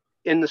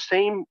 in the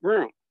same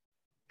room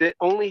that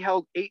only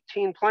held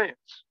 18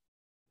 plants.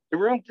 The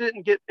room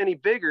didn't get any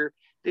bigger.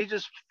 They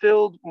just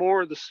filled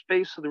more of the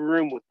space of the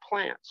room with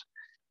plants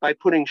by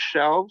putting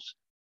shelves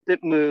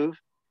that move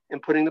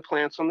and putting the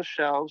plants on the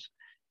shelves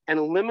and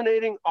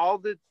eliminating all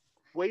the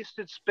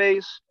wasted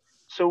space.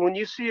 So when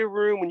you see a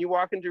room, when you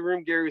walk into a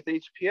room, Gary, with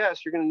HPS,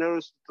 you're going to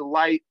notice that the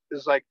light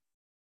is like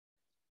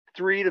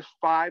 3 to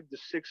 5 to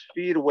 6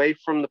 feet away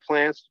from the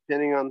plants,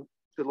 depending on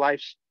the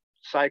life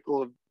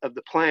cycle of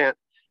the plant,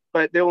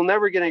 but they will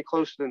never get any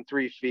closer than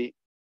 3 feet.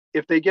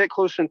 If they get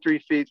closer than 3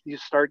 feet, you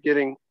start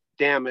getting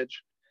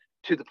damage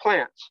to the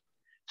plants.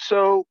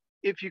 So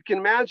if you can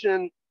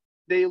imagine,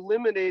 they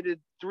eliminated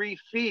 3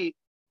 feet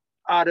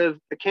out of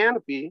the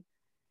canopy.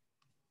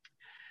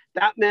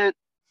 That meant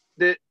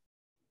that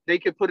they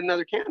could put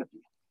another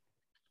canopy.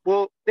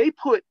 Well, they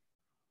put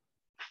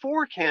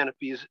 4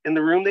 canopies in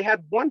the room. They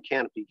had 1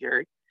 canopy,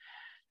 Gary,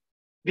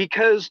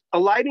 because a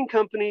lighting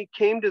company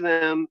came to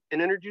them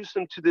and introduced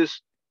them to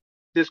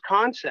this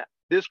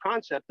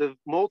concept of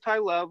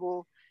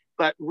multi-level,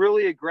 but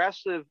really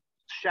aggressive,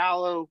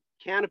 shallow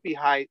canopy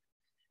height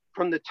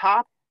from the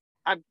top.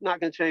 I'm not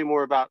going to tell you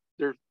more about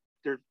their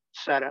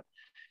setup.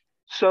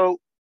 So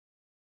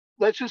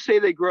let's just say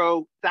they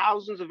grow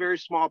thousands of very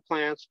small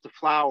plants to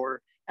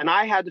flower, and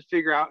I had to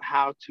figure out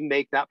how to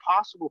make that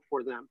possible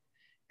for them.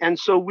 And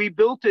so we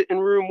built it in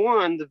room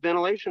 1, the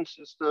ventilation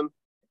system,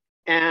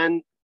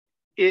 and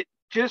it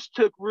just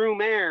took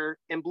room air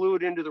and blew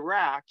it into the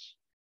racks,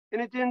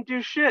 and it didn't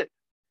do shit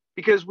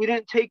because we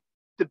didn't take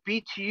the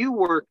BTU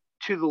work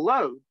to the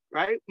load,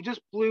 right? We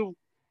just blew,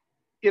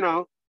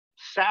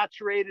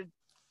 saturated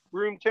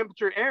room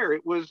temperature air.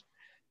 It was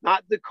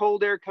not the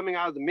cold air coming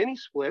out of the mini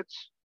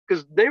splits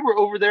because they were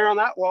over there on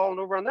that wall and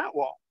over on that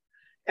wall.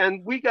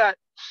 And we got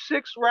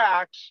 6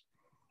 racks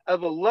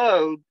of a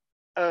load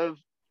of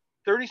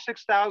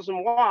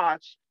 36,000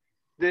 watts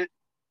that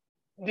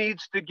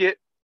needs to get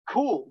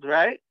cooled,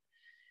 right?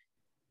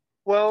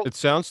 Well, it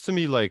sounds to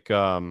me like,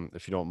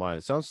 if you don't mind,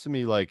 it sounds to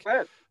me like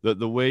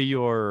the way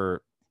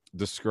you're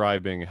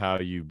describing how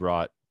you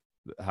brought,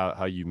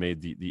 how you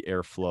made the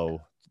airflow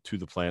to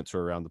the plants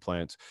or around the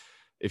plants.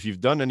 If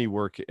you've done any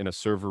work in a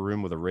server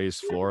room with a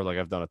raised floor, like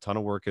I've done a ton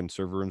of work in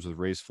server rooms with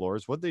raised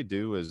floors, what they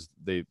do is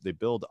they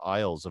build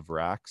aisles of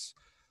racks.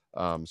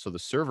 So the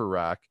server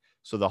rack,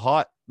 so the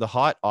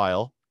hot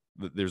aisle,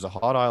 there's a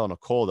hot aisle and a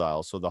cold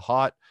aisle. So the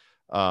hot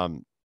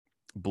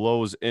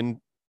blows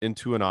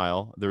into an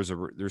aisle. There's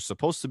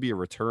supposed to be a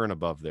return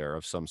above there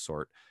of some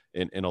sort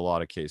in a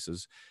lot of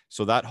cases.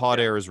 So that hot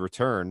air is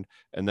returned,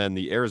 and then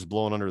the air is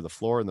blown under the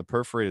floor, and the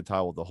perforated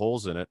tile with the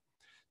holes in it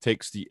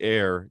takes the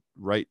air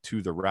right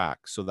to the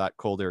rack. So that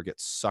cold air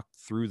gets sucked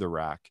through the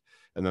rack,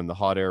 and then the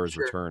hot air is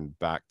returned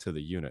back to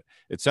the unit.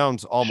 It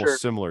sounds almost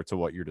similar to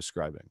what you're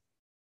describing.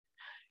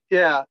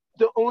 Yeah.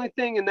 The only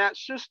thing in that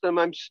system,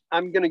 I'm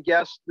going to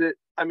guess that,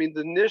 I mean,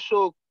 the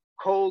initial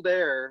cold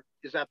air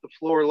is at the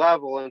floor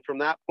level, and from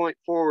that point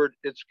forward,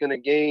 it's going to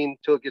gain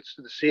till it gets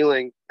to the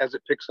ceiling as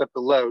it picks up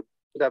the load.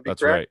 Would that be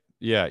That's correct?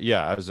 Right.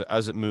 Yeah.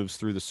 As it moves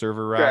through the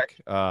server rack,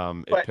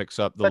 it picks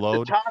up the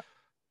load.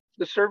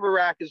 The server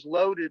rack is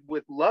loaded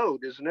with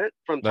load, isn't it?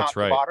 From top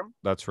to bottom.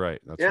 That's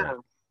right. That's right.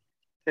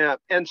 Yeah.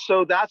 And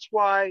so that's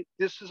why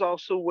this is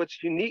also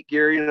what's unique,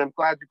 Gary. And I'm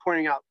glad you're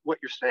pointing out what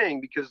you're saying,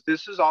 because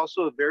this is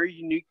also a very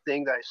unique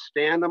thing that I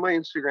stand on my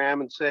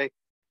Instagram and say,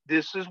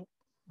 this is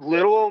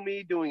little old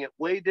me doing it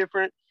way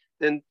different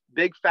than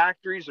big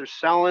factories are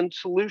selling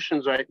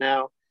solutions right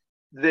now,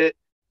 that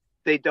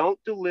they don't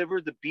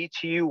deliver the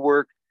BTU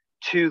work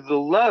to the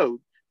load.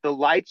 The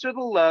lights are the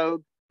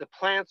load. The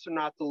plants are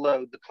not the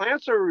load. The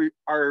plants are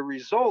a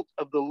result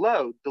of the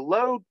load. The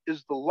load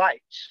is the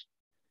lights.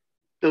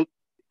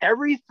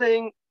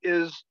 Everything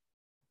is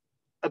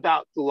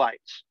about the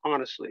lights,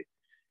 honestly.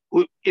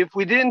 If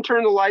we didn't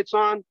turn the lights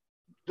on,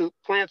 the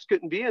plants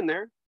couldn't be in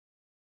there.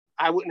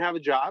 I wouldn't have a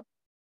job.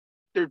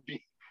 There'd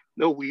be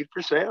no weed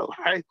for sale,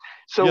 right?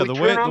 So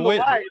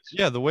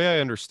the way I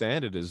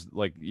understand it is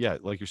like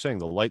you're saying,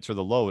 the lights are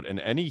the load, and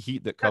any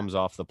heat that comes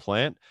off the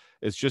plant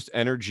is just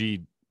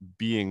energy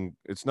being,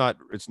 it's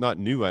not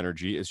new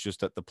energy. It's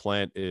just that the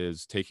plant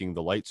is taking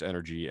the light's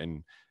energy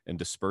and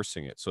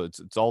dispersing it. So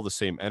it's all the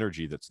same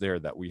energy that's there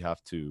that we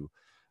have to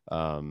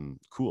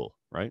cool,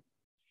 right?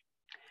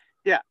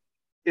 Yeah,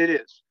 it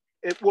is.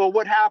 Well,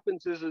 what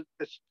happens is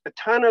a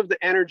ton of the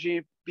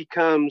energy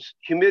becomes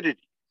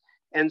humidity.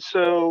 And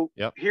so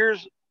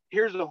here's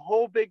a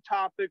whole big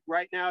topic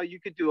right now.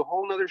 You could do a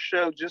whole nother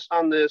show just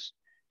on this,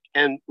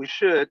 and we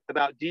should,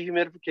 about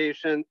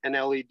dehumidification and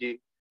LED.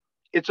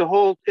 It's a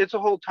whole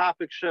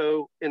topic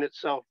show in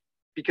itself,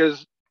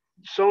 because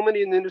so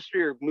many in the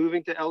industry are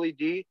moving to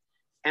LED,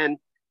 and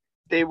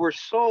they were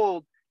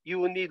sold you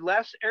will need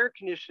less air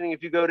conditioning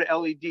if you go to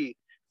LED.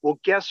 Well,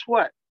 guess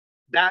what?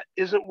 That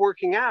isn't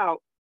working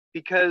out,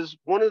 because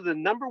one of the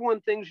number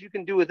one things you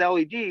can do with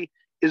LED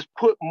is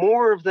put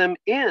more of them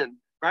in,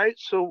 right?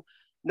 So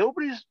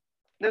nobody's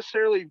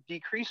necessarily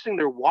decreasing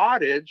their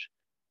wattage.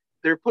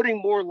 They're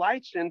putting more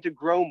lights in to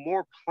grow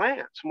more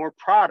plants, more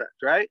product,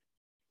 right?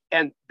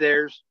 And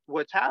there's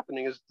what's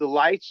happening is the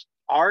lights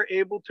are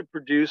able to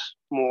produce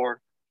more.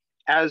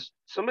 As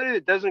somebody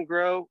that doesn't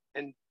grow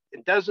and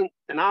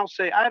I'll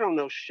say, I don't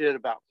know shit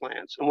about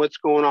plants and what's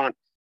going on.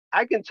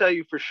 I can tell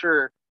you for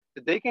sure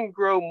that they can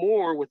grow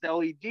more with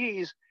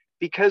LEDs,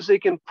 because they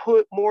can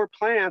put more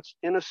plants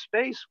in a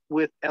space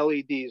with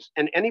LEDs.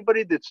 And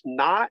anybody that's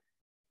not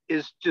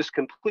is just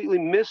completely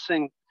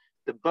missing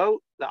the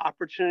boat, the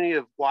opportunity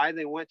of why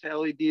they went to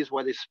LEDs,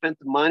 why they spent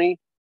the money.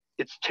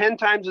 It's 10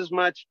 times as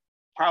much,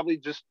 probably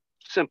just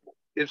simple.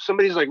 If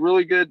somebody's like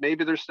really good,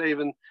 maybe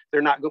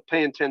they're not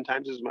paying 10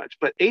 times as much.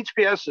 But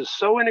HPS is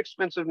so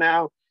inexpensive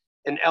now,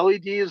 and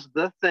LED is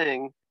the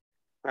thing,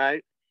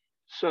 right?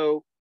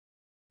 So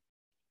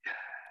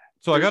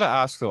I gotta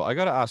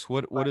ask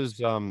what is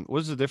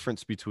the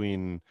difference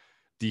between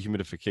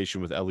dehumidification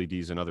with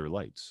LEDs and other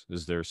lights?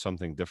 Is there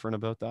something different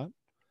about that?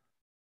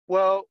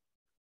 Well,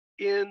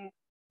 in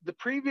the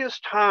previous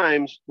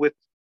times with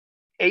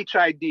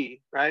HID,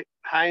 right,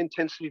 high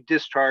intensity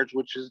discharge,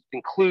 which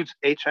includes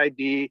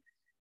HID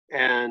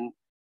and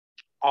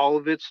all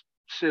of its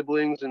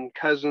siblings and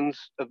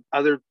cousins of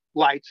other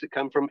lights that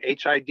come from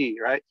HID,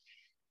 right?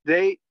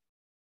 They're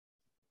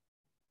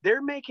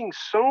making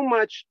so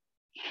much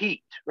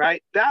heat,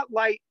 right? That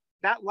light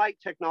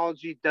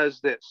technology does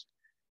this.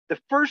 The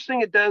first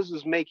thing it does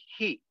is make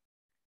heat.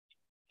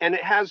 And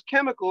it has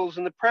chemicals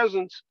in the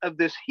presence of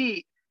this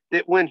heat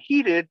that, when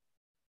heated,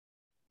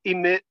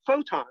 emit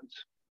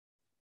photons.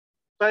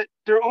 But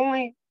they're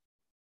only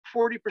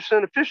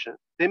 40% efficient.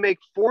 They make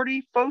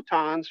 40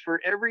 photons for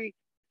every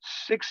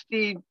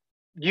 60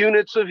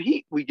 units of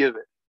heat we give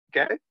it,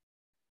 okay?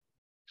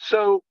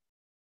 So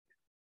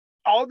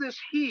all this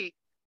heat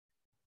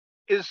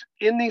is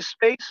in these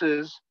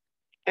spaces,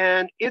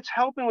 and it's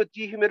helping with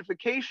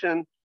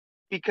dehumidification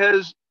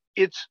because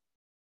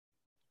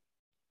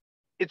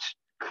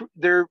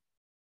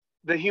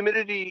the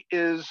humidity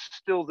is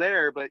still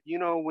there, but you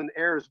know, when the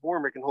air is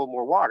warm, it can hold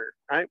more water,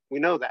 right? We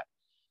know that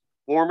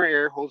warmer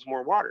air holds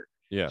more water.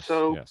 Yes.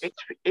 So yes.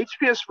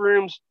 HPS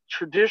rooms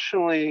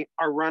traditionally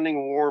are running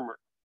warmer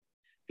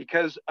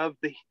because of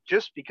the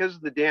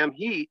damn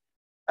heat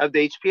of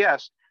the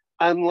HPS,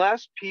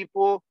 unless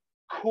people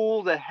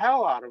cool the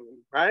hell out of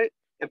them, right?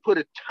 And put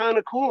a ton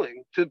of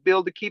cooling to be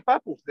able to keep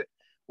up with it.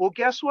 Well,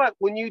 guess what?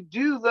 When you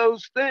do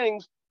those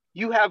things,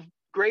 you have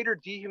greater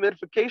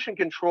dehumidification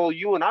control.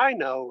 You and I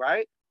know,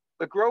 right?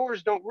 But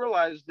growers don't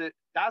realize that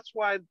that's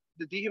why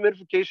the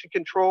dehumidification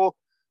control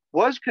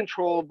was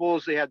controllable,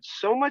 is they had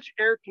so much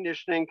air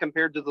conditioning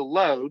compared to the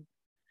load.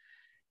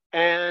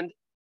 And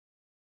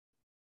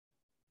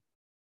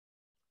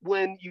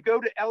when you go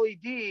to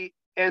LED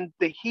and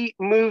the heat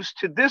moves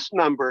to this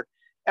number,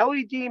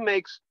 LED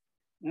makes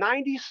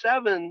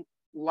 97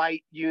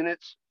 light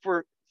units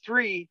for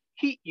 3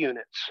 heat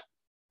units.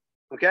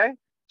 Okay?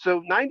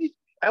 So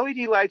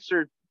LED lights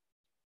are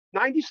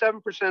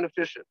 97%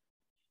 efficient.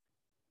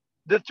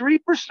 The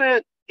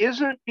 3%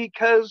 isn't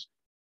because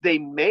they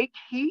make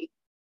heat,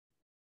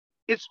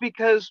 it's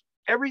because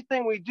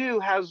everything we do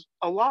has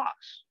a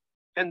loss.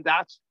 And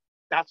that's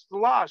the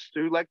loss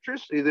through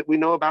electricity that we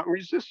know about in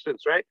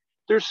resistance, right?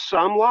 There's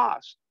some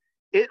loss.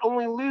 It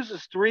only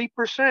loses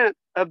 3%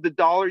 of the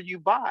dollar you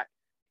buy.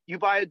 You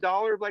buy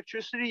 $1 of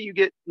electricity, you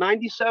get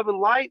 97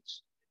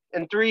 lights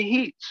and 3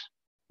 heats.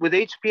 With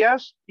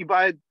HPS, you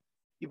buy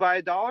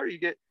 $1, you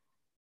get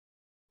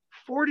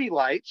 40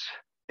 lights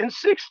and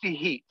 60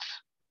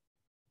 heats.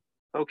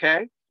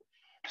 Okay?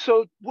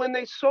 So when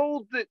they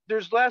sold that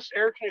there's less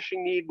air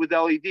conditioning need with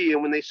LED,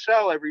 and when they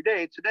sell every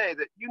day today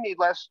that you need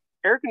less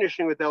air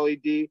conditioning with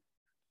LED,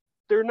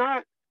 they're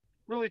not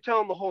really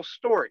telling the whole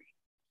story.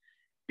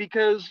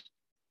 Because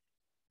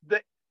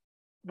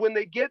when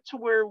they get to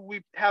where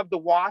we have the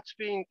watts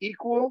being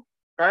equal,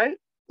 right?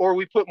 Or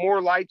we put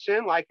more lights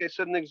in, like I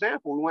said in the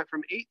example, we went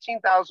from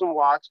 18,000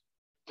 watts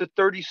to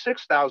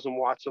 36,000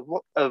 watts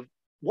of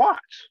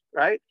watts,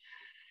 right?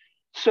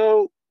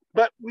 So,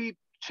 but we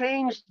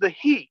changed the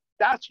heat.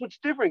 That's what's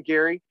different,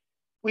 Gary.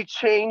 We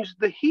changed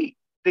the heat.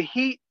 The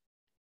heat,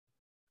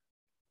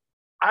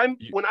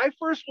 when I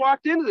first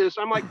walked into this,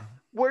 I'm like,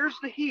 where's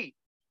the heat?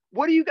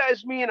 What do you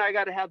guys mean I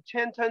got to have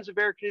 10 tons of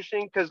air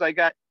conditioning because I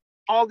got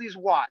all these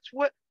watts?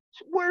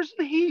 Where's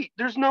the heat?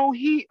 There's no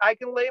heat. I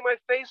can lay my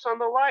face on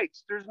the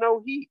lights. There's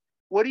no heat.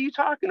 What are you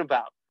talking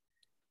about?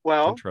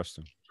 Well,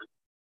 interesting.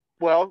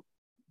 Well,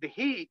 the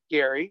heat,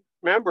 Gary,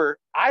 remember,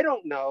 I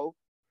don't know.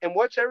 And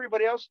what's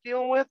everybody else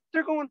dealing with?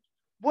 They're going,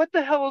 what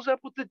the hell is up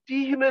with the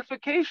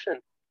dehumidification?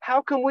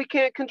 How come we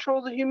can't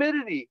control the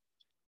humidity?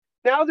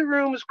 Now the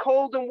room is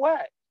cold and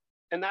wet.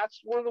 And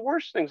that's one of the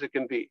worst things it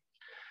can be.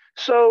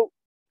 So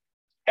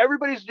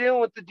everybody's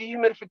dealing with the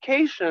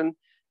dehumidification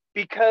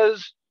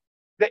because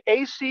the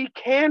AC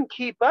can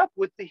keep up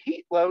with the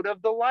heat load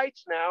of the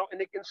lights now,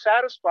 and it can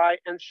satisfy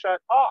and shut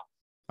off.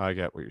 I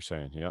get what you're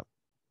saying. Yep.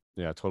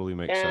 Yeah, totally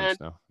makes sense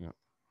now. Yeah.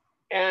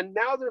 And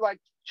now they're like,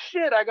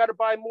 shit, I got to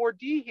buy more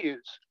DHUs.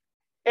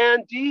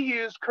 And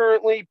DHUs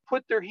currently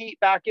put their heat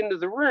back into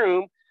the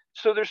room,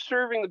 so they're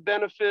serving the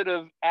benefit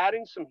of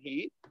adding some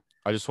heat.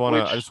 I just want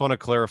to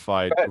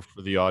clarify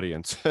for the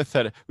audience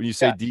that when you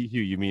say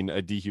DHU, you mean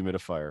a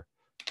dehumidifier.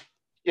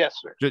 Yes,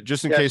 sir.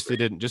 Just in case they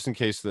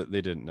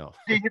didn't know.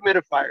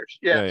 Dehumidifiers.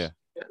 Yes.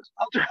 Yes.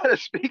 I'll try to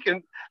speak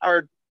in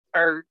our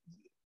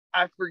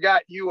I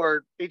forgot you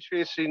are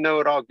HVAC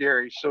know-it-all,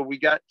 Gary. So we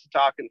got to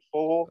talk in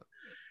full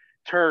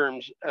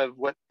terms of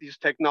what these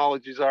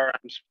technologies are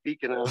I'm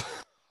speaking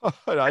of.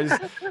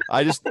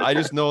 I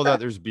just know that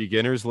there's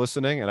beginners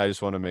listening, and I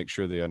just want to make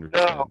sure they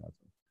understand that.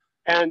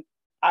 And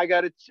I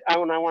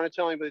want to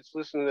tell anybody that's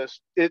listening to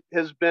this, it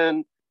has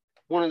been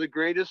one of the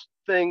greatest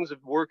things of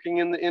working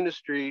in the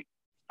industry.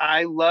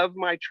 I love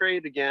my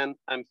trade again.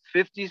 I'm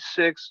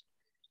 56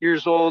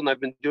 years old, and I've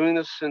been doing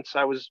this since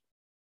I was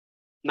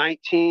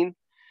 19.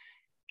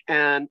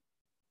 And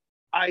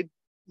I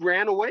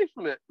ran away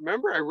from it.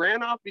 Remember, I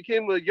ran off,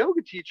 became a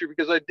yoga teacher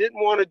because I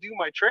didn't want to do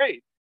my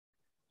trade.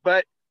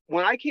 But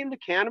when I came to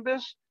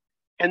cannabis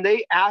and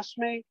they asked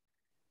me,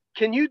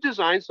 can you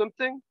design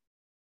something?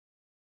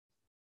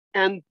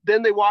 And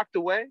then they walked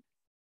away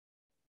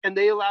and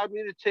they allowed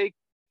me to take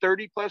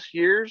 30 plus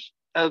years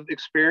of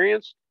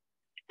experience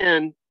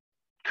and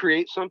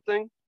create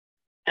something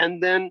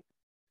and then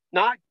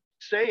not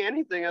say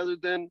anything other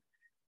than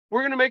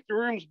we're going to make the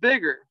rooms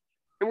bigger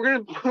and we're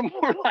going to put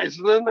more lights.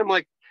 And then I'm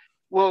like,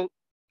 well,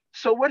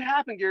 so what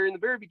happened, Gary, in the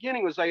very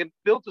beginning was I had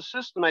built a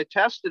system. I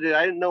tested it.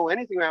 I didn't know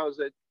anything about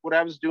what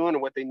I was doing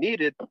and what they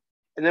needed.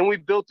 And then we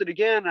built it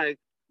again.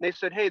 They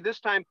said, hey,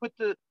 this time put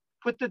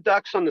the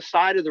ducts on the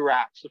side of the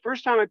racks. The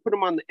first time I put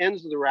them on the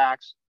ends of the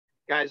racks,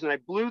 guys, and I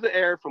blew the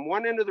air from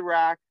one end of the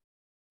rack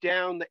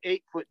down the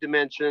 8-foot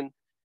dimension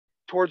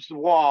towards the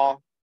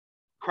wall,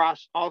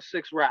 across all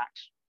 6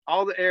 racks.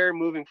 All the air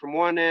moving from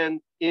one end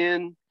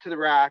in to the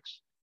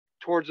racks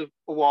towards a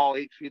wall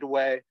 8 feet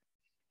away.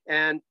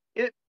 And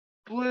it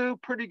blew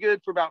pretty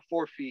good for about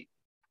 4 feet.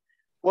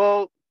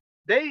 Well,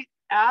 they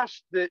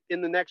asked that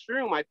in the next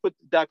room I put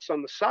the ducks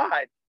on the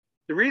side.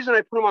 The reason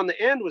I put them on the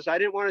end was I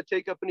didn't want to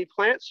take up any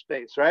plant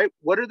space, right?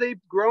 What are they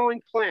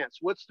growing plants?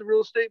 What's the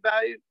real estate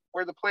value?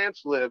 Where the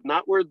plants live,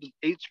 not where the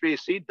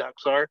HVAC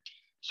ducts are.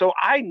 So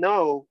I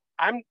know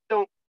I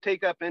don't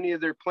take up any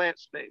of their plant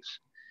space.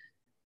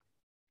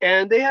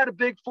 And they had a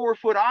big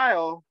 4-foot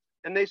aisle,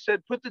 and they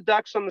said, put the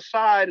ducts on the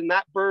side, and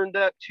that burned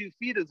up 2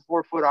 feet of the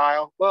 4-foot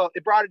aisle. Well,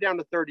 it brought it down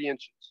to 30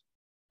 inches.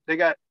 They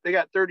got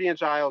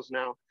 30-inch aisles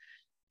now,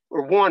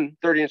 or one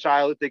 30-inch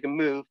aisle that they can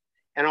move.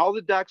 And all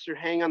the ducts are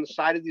hanging on the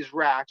side of these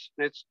racks.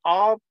 And it's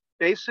all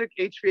basic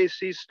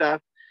HVAC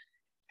stuff.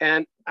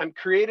 And I'm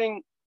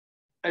creating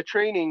a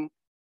training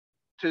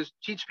to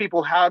teach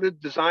people how to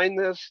design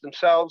this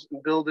themselves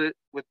and build it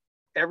with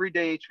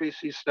everyday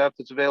HVAC stuff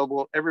that's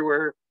available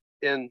everywhere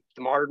in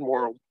the modern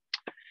world.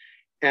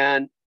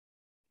 And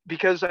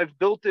because I've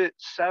built it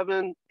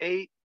 7,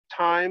 8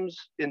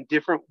 times in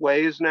different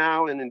ways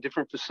now and in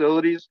different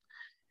facilities.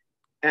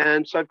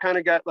 And so I've kind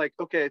of got like,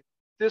 okay,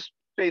 this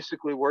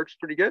basically works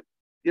pretty good.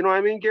 You know what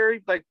I mean,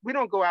 Gary? Like, we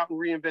don't go out and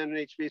reinvent an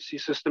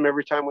HVAC system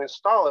every time we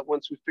install it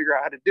once we figure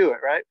out how to do it,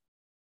 right?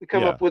 We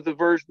come up with a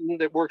version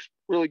that works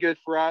really good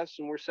for us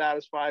and we're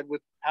satisfied with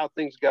how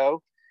things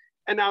go.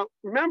 And now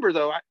remember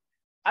though,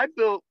 I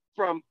built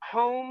from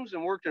homes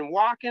and worked in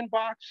walk-in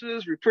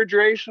boxes,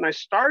 refrigeration. I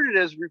started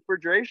as a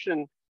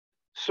refrigeration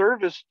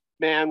service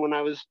man when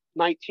I was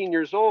 19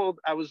 years old.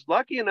 I was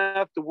lucky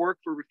enough to work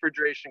for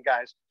refrigeration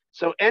guys.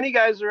 So any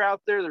guys that are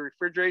out there, the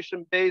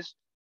refrigeration based,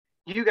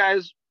 you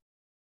guys,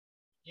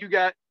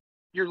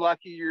 you're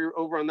lucky you're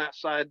over on that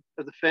side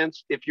of the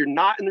fence. If you're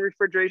not in the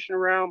refrigeration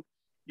realm,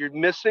 you're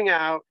missing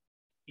out.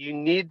 You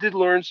need to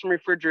learn some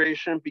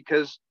refrigeration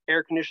because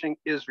air conditioning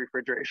is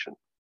refrigeration.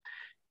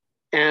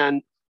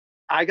 And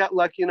I got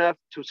lucky enough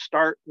to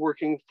start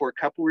working for a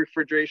couple of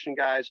refrigeration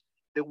guys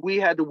that we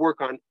had to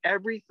work on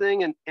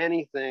everything and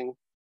anything.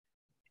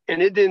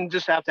 And it didn't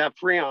just have to have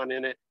Freon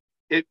in it.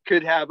 It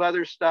could have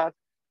other stuff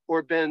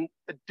or been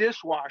a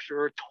dishwasher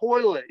or a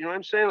toilet. You know what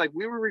I'm saying? Like,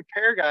 we were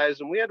repair guys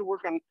and we had to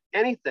work on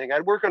anything.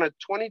 I'd work on a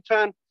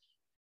 20-ton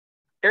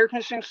air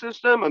conditioning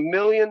system, a 1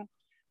 million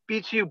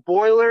BTU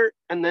boiler,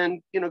 and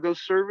then, go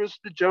service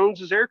the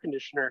Jones's air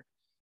conditioner.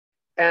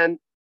 And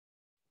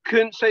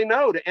couldn't say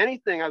no to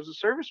anything. I was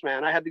a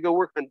serviceman. I had to go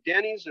work on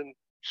Denny's and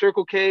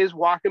Circle K's,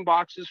 walk-in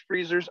boxes,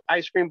 freezers,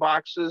 ice cream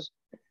boxes,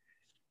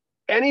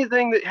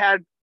 anything that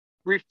had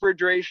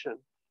refrigeration,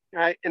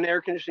 right? And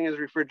air conditioning is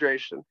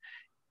refrigeration.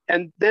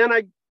 And then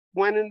I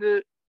went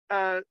into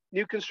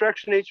new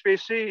construction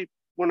HVAC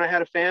when I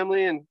had a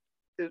family and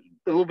a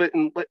little bit.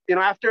 And,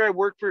 after I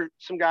worked for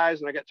some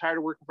guys and I got tired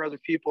of working for other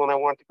people and I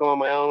wanted to go on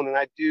my own. And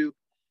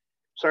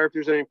sorry if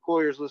there's any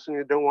employers listening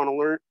that don't want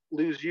to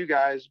lose you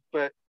guys,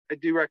 but I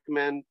do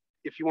recommend,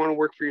 if you want to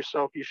work for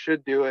yourself, you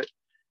should do it.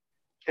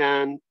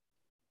 And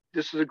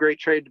this is a great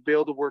trade to be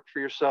able to work for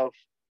yourself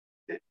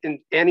in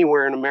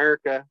anywhere in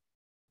America,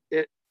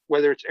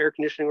 whether it's air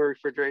conditioning or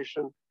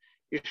refrigeration,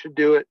 you should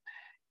do it.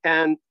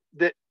 And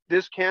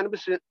this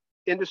cannabis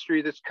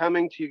industry that's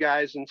coming to you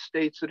guys in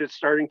states that it's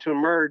starting to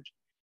emerge,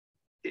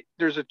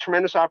 there's a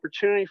tremendous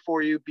opportunity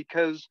for you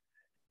because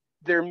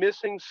they're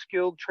missing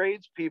skilled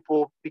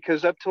tradespeople,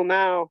 because up till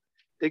now,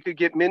 they could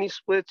get mini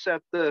splits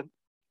at the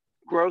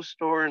grocery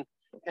store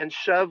and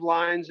shove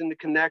lines into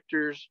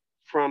connectors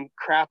from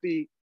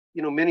crappy,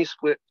 mini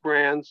split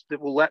brands that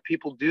will let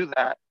people do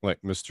that. Like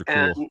Mr.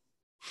 Cool.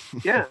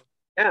 And yeah,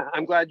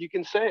 I'm glad you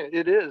can say it.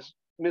 It is.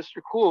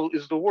 Mr. Cool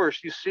is the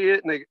worst. You see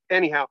it, and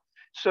anyhow.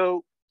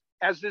 So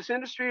as this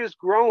industry is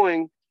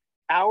growing,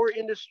 our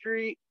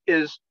industry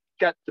is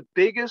got the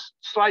biggest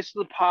slice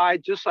of the pie,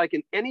 just like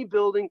in any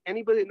building.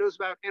 Anybody that knows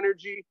about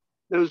energy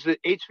knows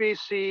that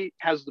HVAC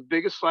has the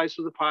biggest slice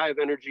of the pie of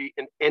energy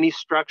in any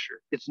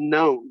structure. It's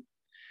known.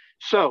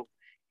 So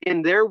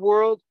in their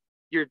world,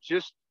 you're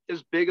just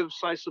as big of a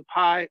slice of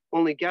pie,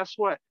 only guess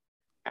what?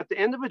 At the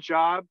end of a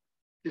job,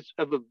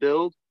 of a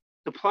build,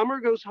 the plumber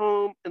goes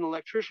home and the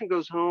electrician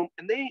goes home,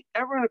 and they ain't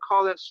ever gonna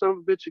call that son of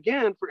a bitch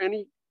again for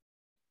any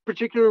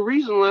particular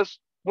reason unless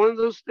one of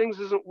those things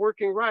isn't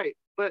working right.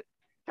 But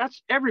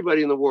that's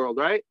everybody in the world,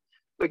 right?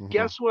 But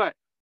guess what?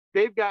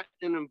 They've got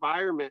an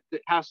environment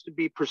that has to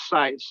be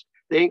precise.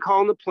 They ain't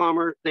calling the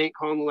plumber, they ain't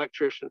calling the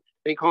electrician,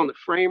 they ain't calling the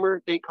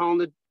framer, they ain't calling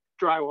the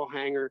drywall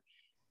hanger.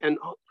 And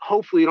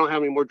hopefully you don't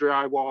have any more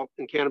drywall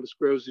and cannabis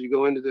grows as you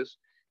go into this.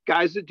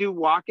 Guys that do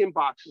walk-in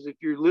boxes, if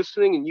you're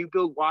listening and you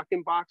build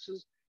walk-in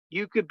boxes,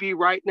 you could be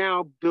right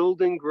now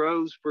building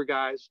grows for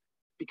guys,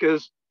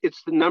 because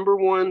it's the number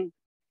one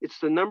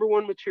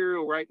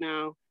material right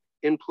now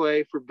in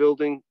play for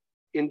building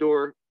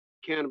indoor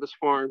cannabis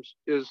farms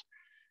is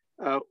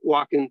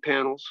walk-in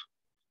panels.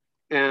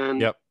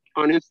 And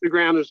on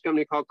Instagram, there's a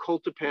company called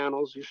Culta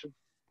Panels. You should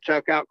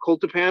check out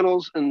Culta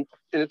Panels, and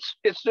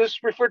it's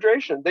just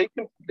refrigeration. They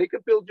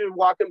could build you a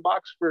walk-in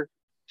box for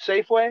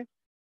Safeway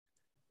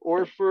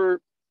or for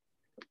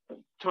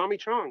Tommy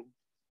Chong,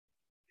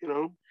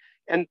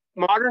 And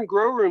modern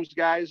grow rooms,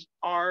 guys,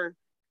 are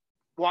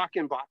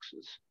walk-in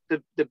boxes.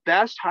 The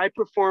best high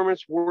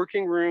performance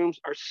working rooms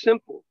are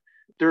simple.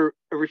 They're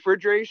a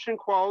refrigeration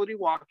quality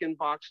walk-in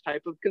box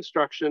type of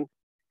construction.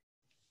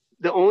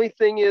 The only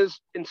thing is,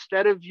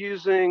 instead of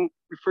using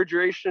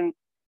refrigeration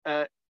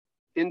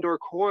indoor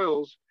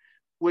coils,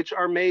 which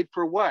are made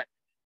for what?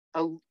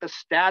 A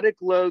static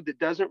load that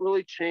doesn't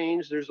really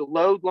change. There's a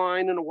load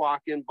line in a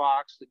walk-in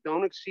box that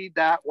don't exceed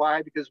that.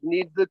 Why? Because we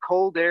need the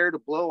cold air to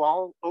blow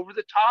all over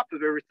the top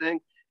of everything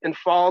and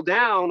fall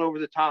down over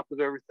the top of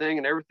everything,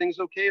 and everything's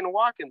okay in a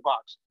walk-in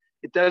box.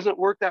 It doesn't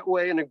work that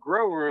way in a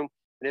grow room,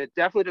 and it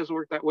definitely doesn't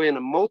work that way in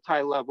a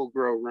multi-level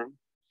grow room.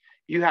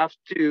 You have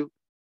to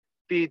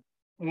be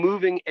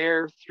moving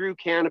air through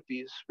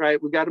canopies, right?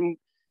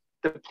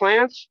 The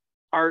plants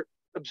are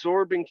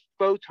absorbing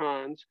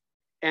photons,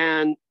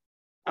 and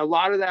a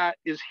lot of that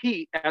is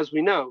heat, as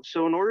we know.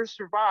 So in order to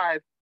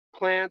survive,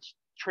 plants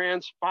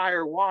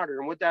transpire water.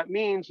 And what that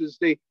means is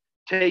they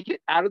take it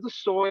out of the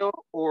soil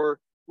or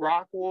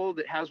rock wool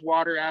that has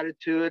water added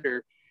to it,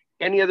 or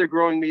any other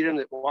growing medium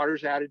that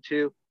water's added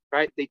to,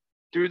 right?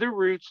 Through the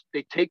roots,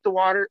 they take the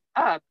water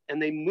up and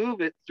they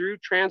move it through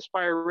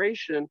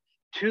transpiration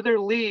to their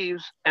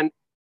leaves, and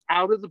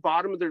out of the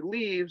bottom of their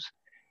leaves,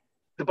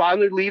 the bottom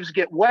of their leaves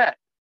get wet.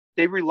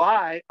 They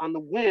rely on the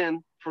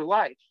wind for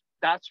life.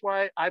 That's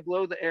why I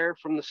blow the air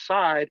from the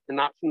side and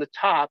not from the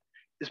top,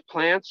 is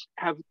plants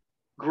have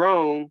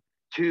grown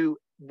to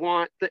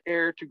want the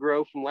air to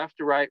grow from left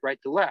to right, right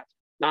to left,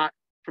 not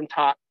from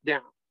top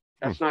down.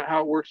 That's not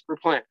how it works for a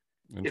plant.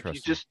 If you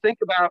just think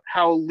about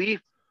how a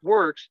leaf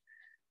works,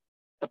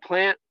 a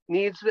plant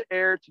needs the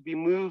air to be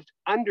moved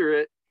under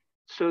it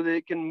so that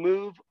it can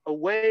move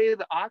away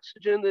the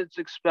oxygen that it's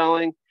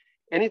expelling,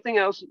 anything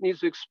else it needs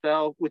to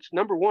expel, which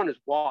number one is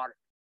water.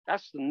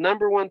 That's the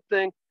number one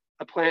thing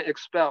a plant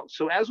expels.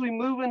 So as we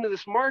move into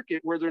this market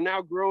where they're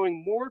now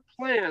growing more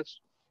plants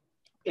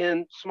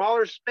in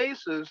smaller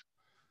spaces,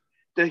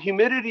 the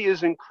humidity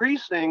is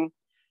increasing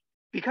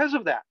because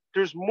of that.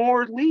 There's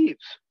more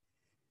leaves,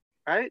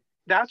 right?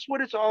 That's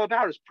what it's all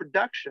about, is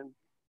production.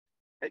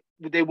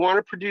 They want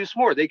to produce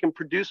more. They can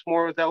produce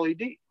more with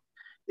LED.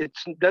 It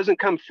doesn't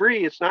come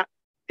free. It's not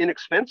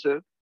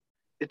inexpensive.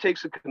 It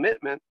takes a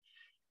commitment.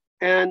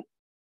 And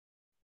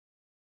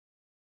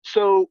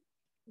so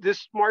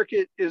this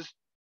market is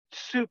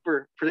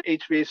super for the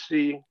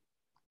HVAC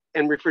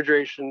and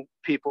refrigeration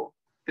people.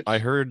 I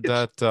heard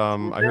that.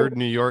 I heard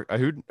New York. I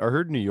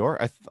heard New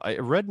York. I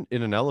read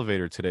in an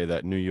elevator today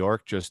that New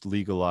York just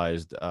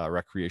legalized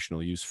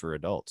recreational use for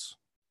adults.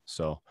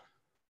 So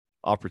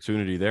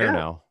opportunity there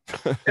now.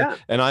 Yeah.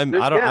 And I'm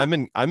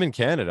in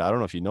Canada. I don't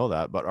know if you know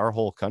that, but our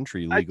whole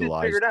country legalized.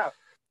 I did figure it out.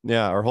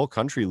 Yeah, our whole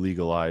country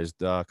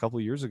legalized a couple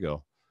of years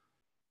ago.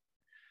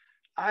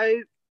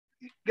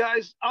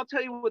 Guys, I'll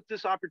tell you what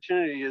this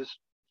opportunity is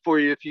for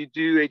you if you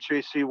do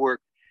HVAC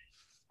work.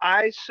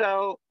 I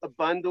sell a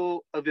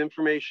bundle of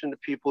information to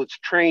people. It's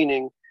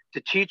training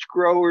to teach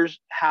growers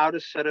how to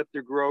set up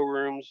their grow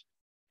rooms.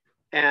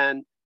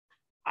 And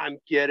I'm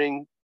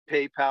getting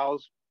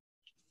PayPal's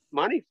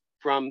money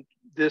from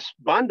this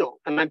bundle.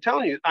 And I'm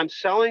telling you, I'm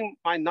selling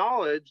my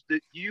knowledge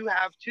that you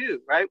have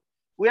too, right?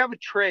 We have a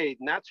trade,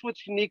 and that's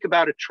what's unique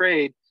about a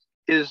trade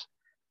is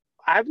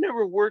I've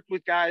never worked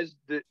with guys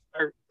that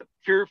are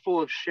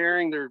fearful of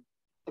sharing their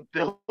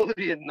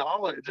ability and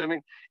knowledge. I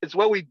mean, it's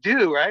what we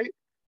do, right?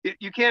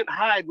 You can't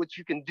hide what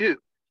you can do,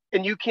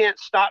 and you can't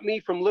stop me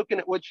from looking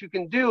at what you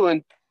can do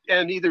and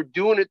either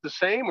doing it the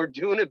same or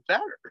doing it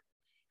better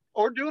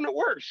or doing it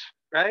worse,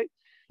 right?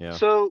 Yeah.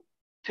 So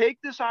take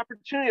this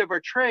opportunity of our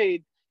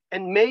trade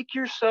and make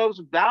yourselves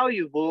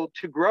valuable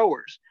to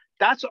growers.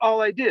 That's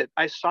all I did.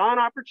 I saw an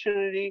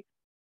opportunity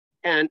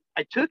and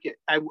I took it.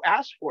 I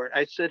asked for it.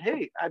 I said,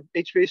 hey, I'm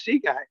an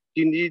HVAC guy.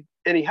 Do you need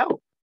any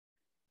help?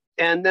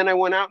 And then I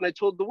went out and I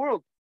told the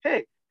world,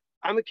 hey,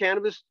 I'm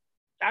cannabis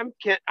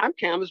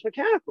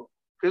mechanical,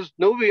 because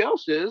nobody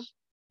else is.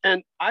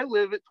 And I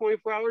live at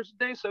 24 hours a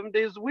day, 7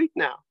 days a week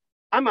now.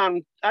 I'm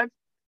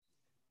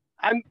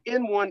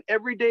in one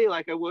every day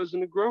like I was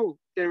in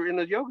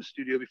a yoga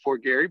studio before,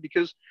 Gary,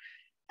 because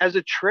as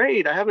a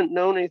trade, I haven't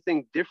known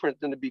anything different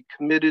than to be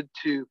committed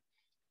to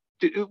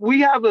we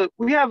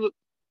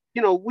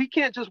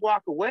can't just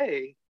walk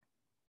away.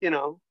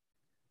 You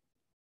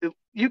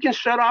can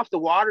shut off the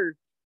water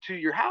to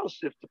your house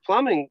if the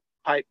plumbing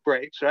pipe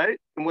breaks, right?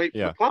 And wait for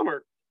the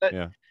plumber. But,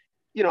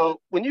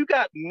 when you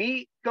got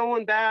meat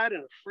going bad in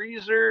a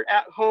freezer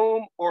at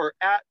home or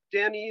at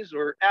Denny's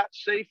or at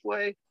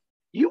Safeway,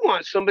 you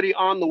want somebody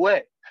on the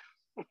way.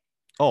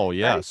 Oh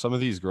yeah. Right? Some of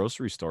these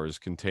grocery stores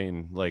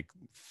contain like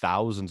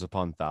thousands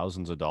upon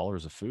thousands of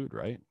dollars of food,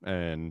 right?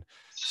 And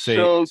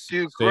so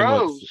do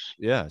grows.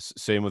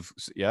 Same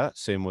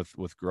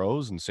with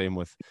grows, and same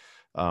with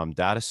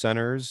data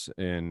centers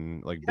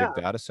and like big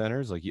data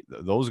centers. Like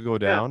those go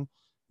down,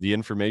 the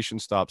information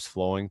stops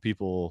flowing,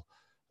 people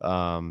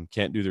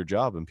can't do their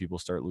job, and people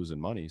start losing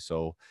money.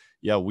 So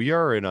yeah, we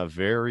are in a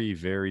very,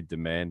 very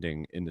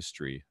demanding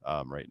industry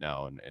right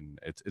now, and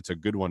it's a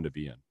good one to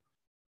be in.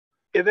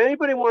 If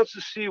anybody wants to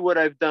see what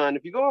I've done,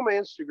 if you go on my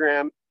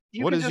Instagram,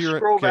 you What can is just your,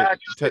 scroll okay,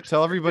 back.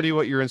 tell everybody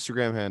what your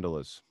Instagram handle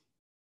is.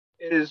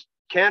 It is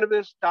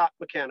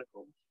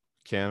cannabis.mechanical.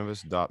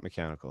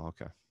 Cannabis.mechanical.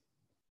 Okay.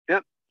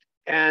 Yep.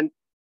 And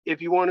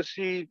if you want to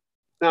see,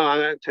 no, I'm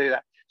going to tell you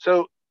that.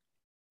 So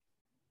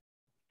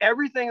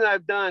everything that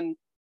I've done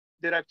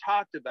that I've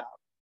talked about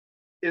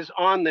is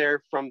on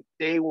there from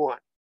day one.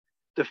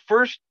 The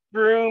first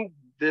room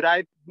that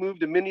I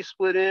moved a mini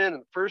split in,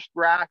 and the first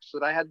racks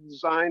that I had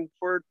designed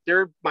for,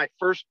 they're my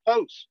first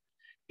posts.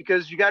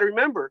 Because you got to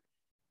remember,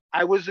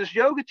 I was this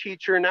yoga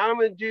teacher, and now I'm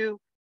going to do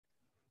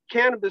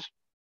cannabis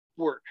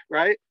work,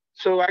 right?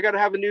 So I got to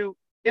have a new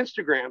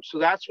Instagram. So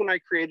that's when I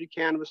created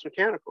Cannabis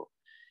Mechanical.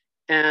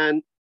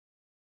 And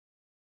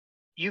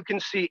you can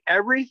see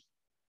every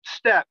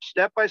step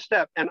by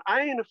step. And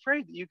I ain't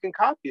afraid that you can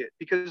copy it,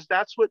 because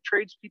that's what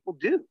tradespeople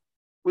do.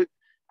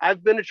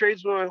 I've been a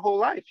tradesman my whole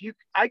life.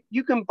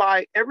 You can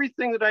buy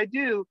everything that I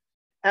do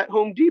at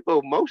Home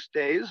Depot most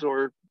days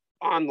or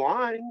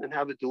online and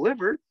have it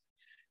delivered.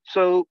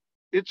 So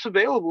it's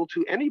available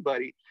to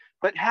anybody.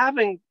 But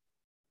having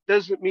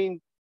doesn't mean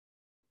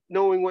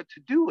knowing what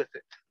to do with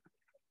it.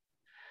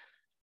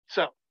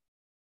 So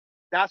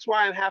that's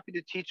why I'm happy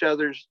to teach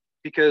others,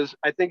 because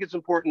I think it's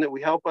important that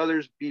we help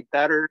others be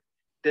better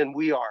than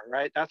we are,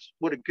 right? That's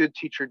what a good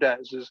teacher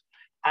does. Is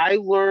I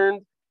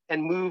learned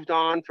and moved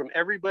on from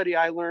everybody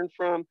I learned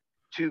from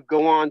to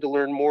go on to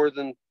learn more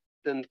than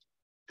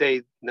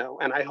they know.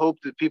 And I hope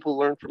that people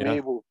learn from me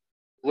will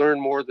learn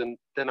more than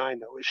I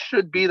know. It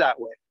should be that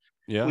way.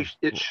 Yeah.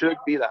 It should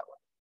be that way.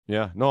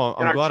 Yeah. No,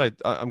 I'm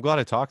glad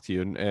I talked to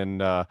you.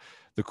 And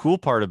the cool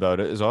part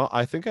about it is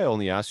I think I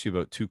only asked you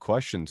about 2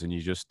 questions, and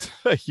you just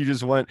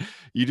went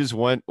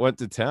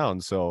to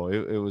town. So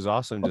it was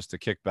awesome just to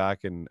kick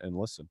back and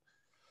listen.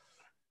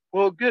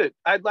 Well, good.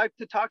 I'd like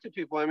to talk to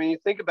people. I mean, you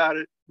think about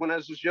it. When I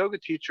was this yoga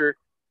teacher,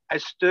 I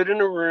stood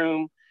in a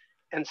room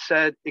and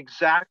said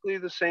exactly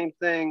the same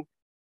thing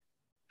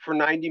for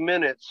 90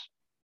 minutes,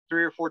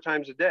 3 or 4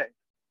 times a day.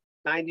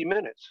 90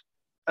 minutes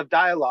of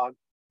dialogue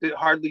that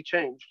hardly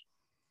changed.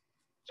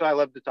 So I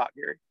love to talk,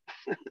 Gary.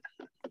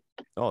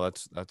 Oh,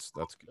 that's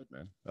good,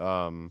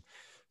 man.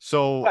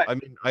 So but I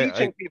mean,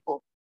 teaching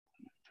people,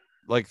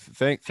 like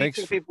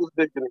thanks people is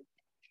good to me.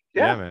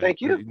 Yeah, man.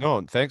 Thank you.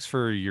 No, thanks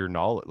for your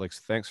knowledge. Like,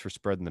 thanks for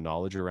spreading the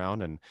knowledge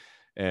around,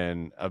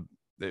 and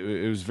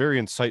it was very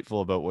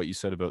insightful about what you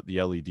said about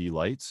the LED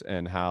lights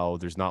and how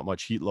there's not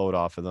much heat load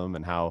off of them,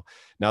 and how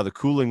now the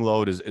cooling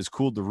load is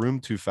cooled the room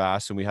too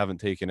fast, and we haven't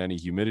taken any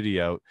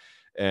humidity out.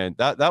 And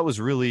that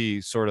was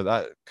really sort of,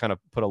 that kind of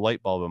put a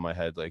light bulb in my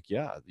head. Like,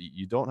 yeah,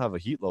 you don't have a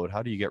heat load.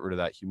 How do you get rid of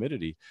that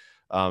humidity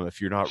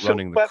if you're not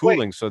running the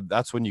cooling? Wait. So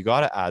that's when you got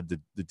to add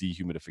the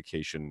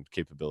dehumidification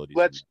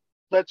capabilities.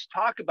 Let's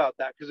talk about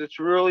that, because it's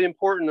really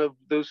important, of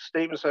those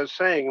statements I was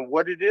saying. And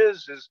what it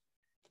is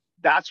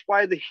that's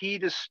why the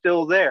heat is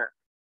still there,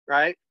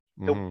 right?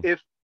 Mm-hmm.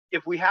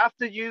 If we have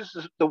to use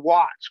the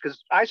watts,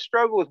 because I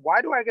struggle with,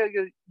 why do I got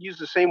to use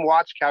the same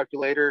watts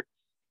calculator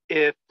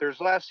if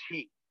there's less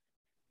heat?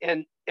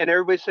 And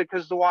everybody said,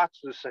 because the watts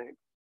are the same.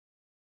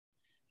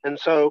 And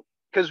so,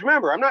 because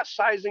remember, I'm not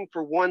sizing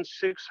for one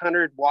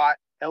 600 watt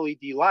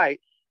LED light.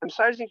 I'm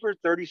sizing for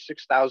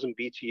 36,000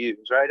 BTUs,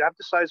 right? I have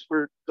to size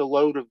for the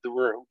load of the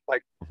room,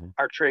 like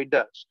our trade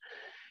does.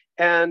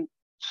 And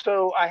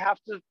so I have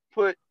to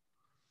put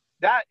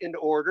that into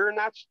order, and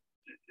that's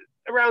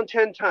around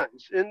 10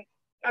 tons. And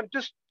I'm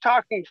just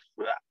talking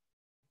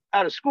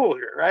out of school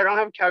here, right? I don't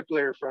have a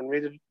calculator in front of me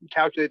to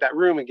calculate that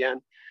room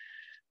again.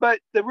 But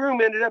the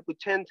room ended up with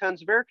 10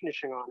 tons of air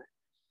conditioning on it.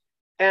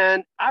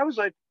 And I was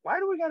like, why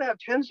do we got to have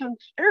 10 tons of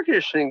air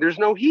conditioning? There's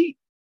no heat.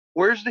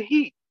 Where's the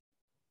heat?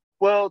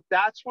 Well,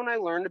 that's when I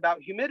learned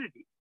about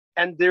humidity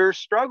and their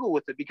struggle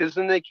with it, because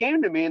then they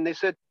came to me and they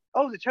said,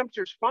 oh, the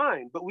temperature's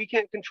fine, but we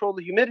can't control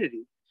the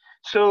humidity.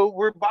 So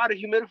we bought a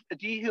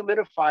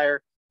dehumidifier,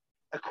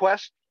 a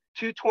Quest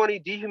 220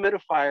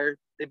 dehumidifier.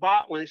 They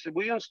bought one. They said,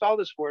 will you install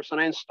this for us?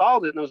 And I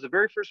installed it, and it was the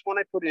very first one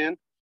I put in. And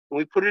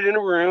we put it in a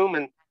room,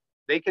 and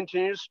they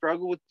continue to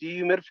struggle with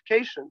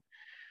dehumidification.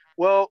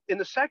 Well, in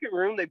the second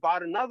room, they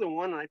bought another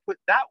one, and I put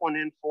that one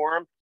in for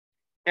them.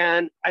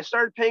 And I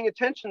started paying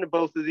attention to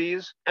both of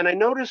these, and I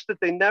noticed that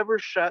they never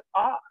shut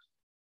off.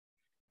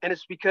 And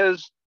it's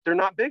because they're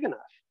not big enough.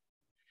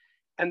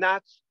 And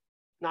that's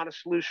not a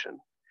solution.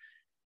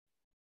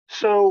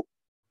 So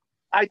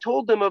I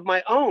told them of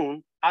my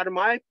own, out of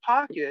my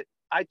pocket.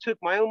 I took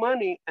my own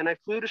money and I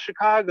flew to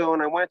Chicago,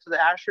 and I went to the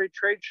ASHRAE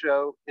trade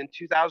show in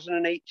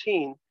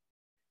 2018.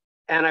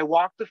 And I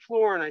walked the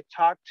floor and I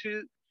talked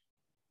to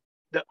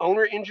the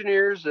owner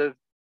engineers of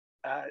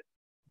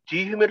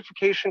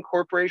Dehumidification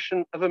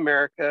Corporation of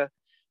America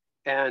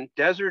and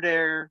Desert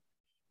Air.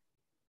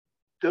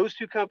 Those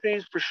 2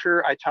 companies for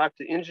sure. I talked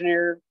to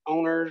engineer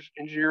owners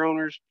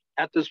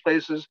at those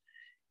places.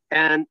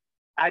 And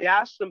I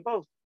asked them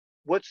both,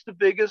 what's the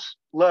biggest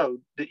load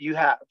that you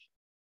have?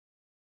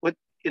 What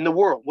in the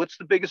world? What's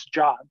the biggest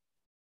job?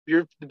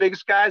 You're the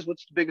biggest guys.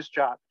 What's the biggest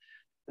job?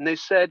 And they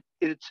said,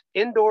 it's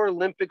indoor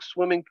Olympic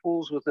swimming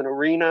pools with an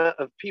arena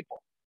of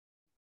people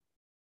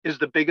is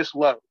the biggest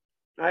load,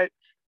 right?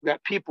 We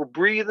got people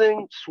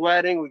breathing,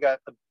 sweating. We got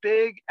a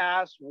big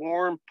ass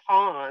warm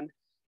pond.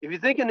 If you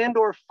think an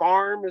indoor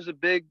farm is a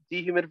big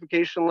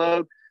dehumidification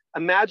load,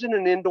 imagine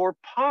an indoor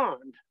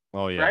pond.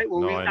 Oh yeah. Right?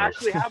 Where we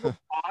actually have a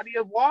body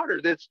of water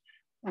that's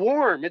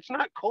warm. It's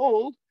not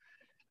cold.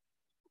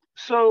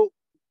 So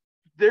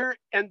there,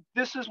 and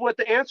this is what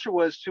the answer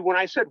was to when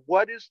I said,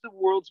 what is the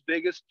world's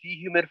biggest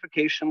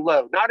dehumidification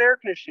load? Not air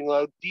conditioning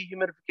load,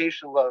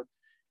 dehumidification load.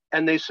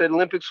 And they said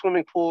Olympic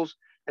swimming pools.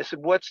 I said,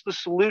 what's the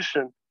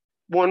solution?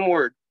 One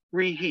word,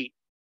 reheat.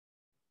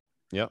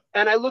 Yeah.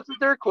 And I looked at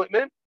their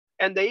equipment,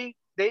 and they've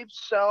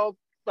sold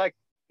like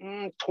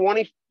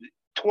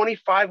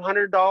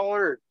 $2,500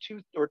 or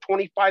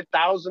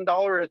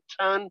 $25,000 a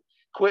ton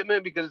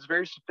equipment, because it's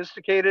very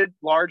sophisticated,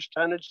 large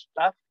tonnage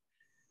stuff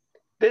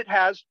that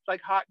has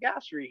like hot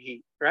gas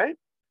reheat, right?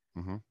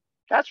 Mm-hmm.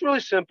 That's really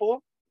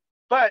simple.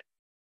 But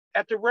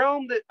at the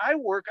realm that I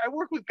work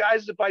with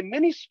guys that buy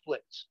mini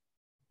splits,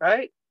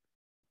 right?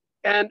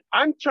 And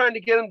I'm trying to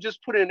get them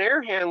just put in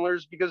air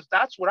handlers because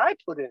that's what I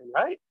put in,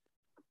 right?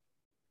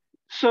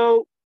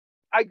 So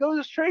I go to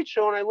this trade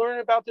show and I learn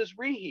about this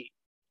reheat.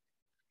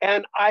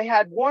 And I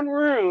had one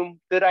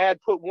room that I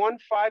had put one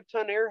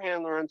 5-ton air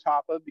handler on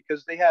top of,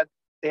 because they had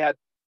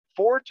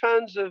 4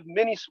 tons of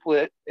mini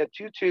split at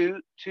two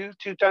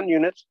 2-ton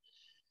units.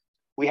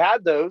 We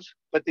had those,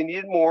 but they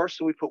needed more.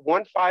 So we put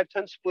one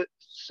 5-ton split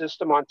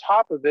system on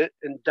top of it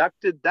and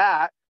ducted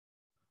that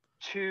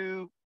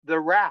to the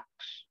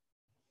racks.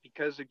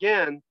 Because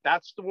again,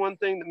 that's the one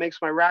thing that makes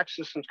my rack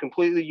systems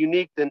completely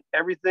unique than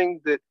everything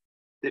that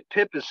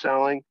PIP is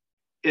selling,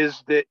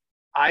 is that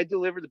I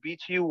deliver the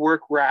BTU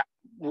work rack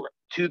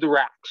to the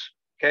racks.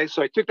 Okay,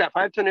 so I took that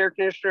 5-ton air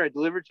conditioner, I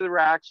delivered to the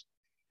racks,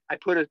 I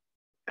put a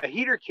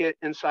heater kit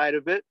inside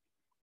of it,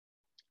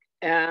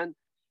 and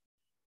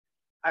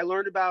I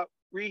learned about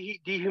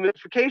reheat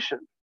dehumidification.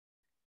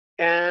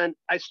 And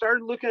I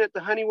started looking at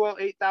the Honeywell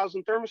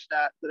 8000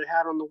 thermostat that I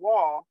had on the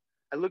wall.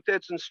 I looked at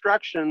its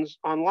instructions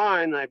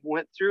online, and I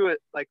went through it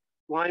like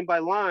line by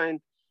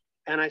line,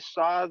 and I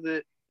saw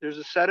that there's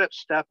a setup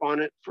step on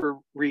it for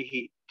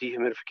reheat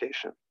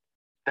dehumidification.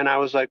 And I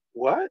was like,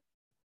 what?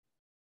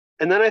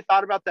 And then I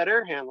thought about that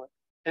air handler,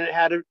 and it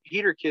had a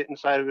heater kit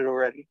inside of it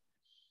already.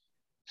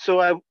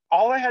 So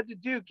all I had to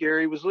do,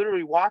 Gary, was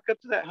literally walk up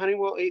to that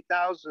Honeywell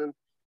 8000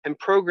 and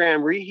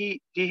program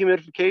reheat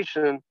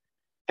dehumidification.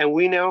 And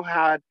we now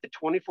had a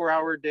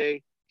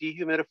 24-hour-a-day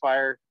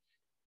dehumidifier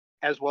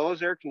as well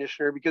as air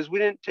conditioner, because we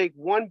didn't take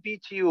one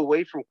BTU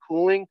away from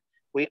cooling.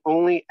 We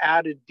only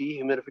added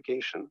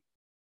dehumidification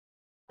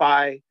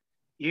by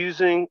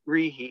using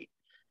reheat.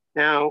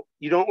 Now,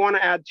 you don't want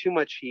to add too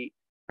much heat,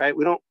 right?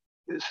 We're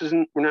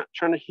not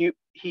trying to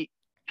heat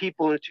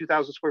people in a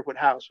 2,000 square foot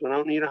house. We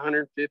don't need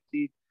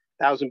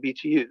 150,000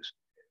 BTUs.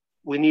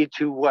 We need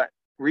to what?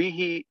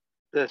 Reheat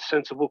the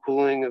sensible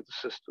cooling of the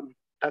system.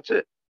 That's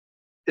it.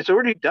 It's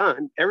already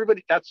done.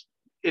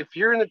 If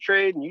you're in the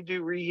trade and you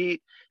do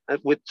reheat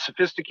with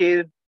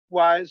sophisticated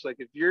wise, like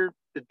if you're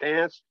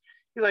advanced,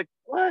 you're like,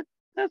 what?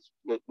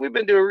 We've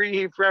been doing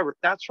reheat forever.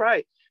 That's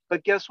right.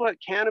 But guess what?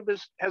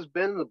 Cannabis has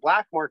been in the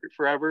black market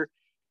forever.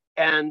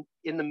 And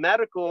in the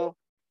medical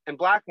and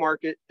black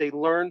market, they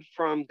learned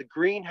from the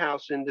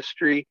greenhouse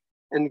industry.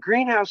 And the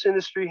greenhouse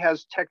industry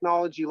has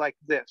technology like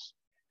this.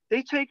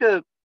 They take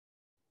a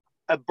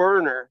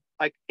burner,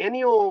 like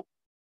any old,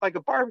 like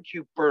a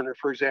barbecue burner,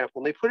 for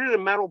example, and they put it in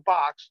a metal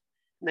box,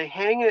 and they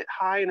hang it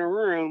high in a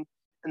room,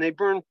 and they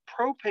burn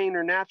propane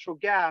or natural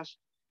gas.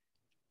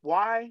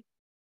 Why?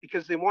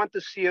 Because they want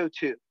the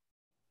CO2.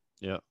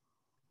 Yeah.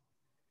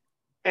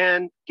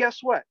 And guess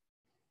what?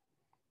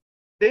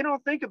 They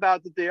don't think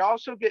about that they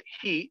also get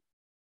heat,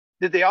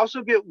 that they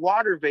also get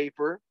water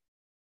vapor.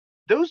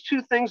 Those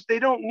two things they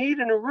don't need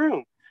in a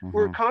room. Mm-hmm.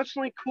 We're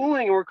constantly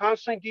cooling, and we're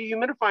constantly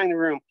dehumidifying the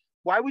room.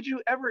 Why would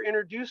you ever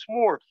introduce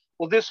more?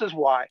 Well, this is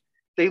why.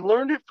 They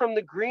learned it from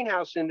the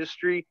greenhouse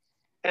industry,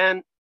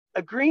 and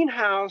a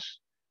greenhouse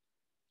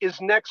is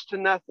next to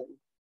nothing.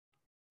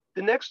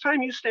 The next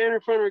time you stand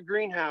in front of a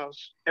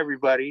greenhouse,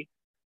 everybody,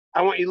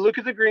 I want you to look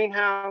at the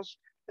greenhouse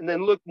and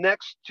then look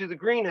next to the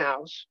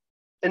greenhouse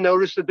and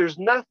notice that there's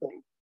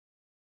nothing.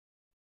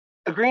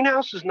 A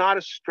greenhouse is not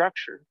a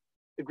structure.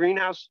 A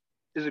greenhouse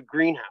is a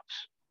greenhouse,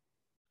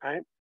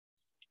 right?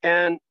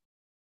 And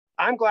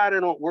I'm glad I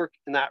don't work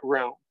in that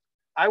realm.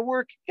 I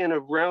work in a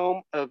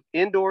realm of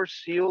indoor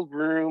sealed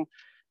room,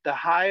 the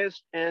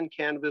highest end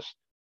cannabis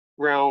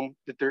realm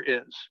that there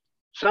is.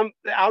 Some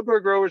outdoor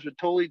growers would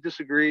totally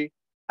disagree.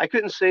 I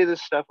couldn't say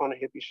this stuff on a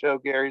hippie show,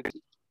 Gary.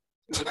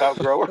 It's about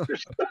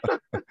growers.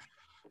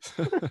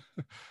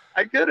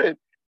 I couldn't.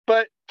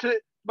 But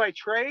by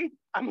trade,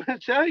 I'm going to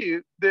tell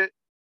you that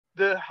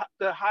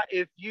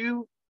if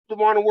you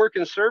want to work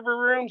in server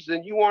rooms,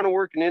 then you want to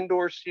work in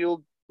indoor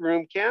sealed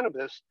room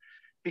cannabis,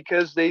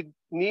 because they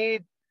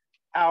need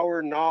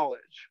our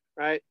knowledge,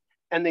 right?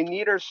 And they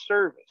need our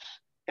service.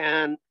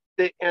 And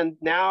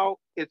now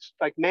it's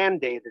like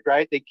mandated,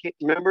 right?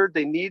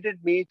 They needed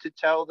me to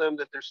tell them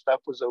that their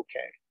stuff was okay,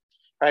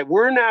 right?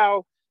 We're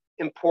now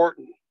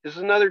important. This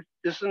is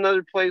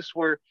another place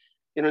where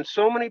You know, in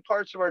so many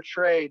parts of our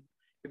trade,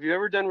 if you've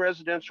ever done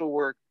residential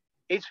work,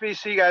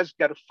 HVAC guys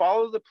got to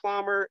follow the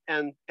plumber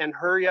and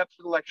hurry up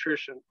for the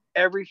electrician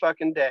every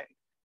fucking day.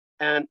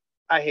 And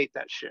I hate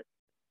that shit.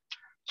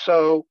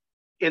 So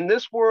in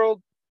this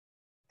world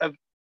of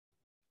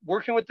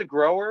working with the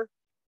grower,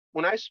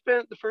 when I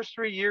spent the first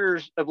 3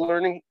 years of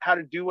learning how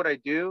to do what I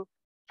do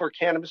for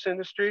cannabis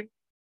industry,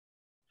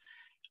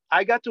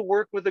 I got to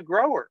work with a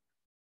grower,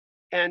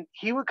 and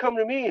he would come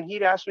to me and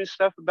he'd ask me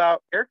stuff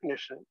about air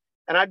conditioning,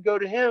 and I'd go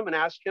to him and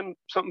ask him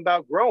something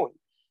about growing,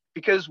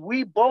 because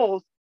we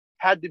both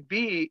had to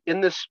be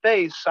in this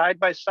space side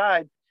by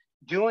side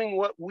doing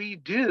what we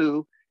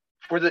do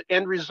for the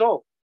end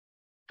result.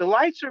 The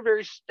lights are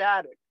very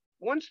static.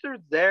 Once they're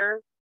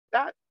there,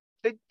 that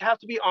they have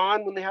to be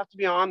on when they have to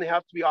be on, they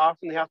have to be off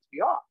when they have to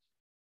be off,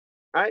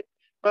 right?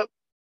 But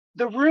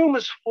the room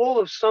is full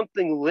of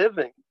something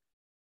living,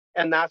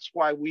 and that's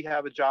why we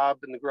have a job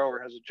and the grower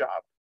has a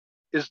job,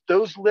 is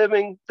those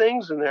living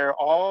things in there,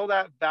 all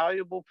that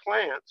valuable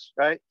plants,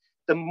 right?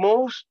 The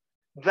most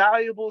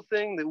valuable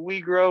thing that we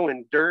grow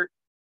in dirt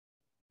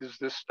is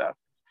this stuff.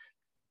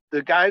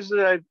 The guys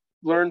that I've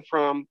learned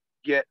from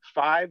get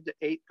 $5,000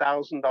 to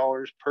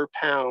 $8,000 per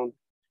pound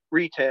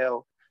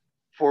retail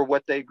for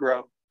what they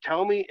grow.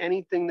 Tell me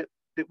anything that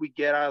we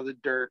get out of the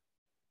dirt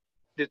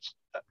that's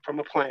from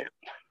a plant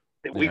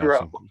that we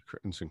grow.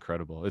 It's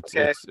incredible. It's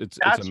okay? it's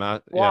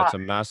a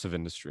massive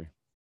industry.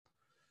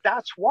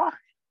 That's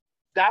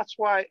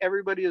why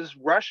everybody is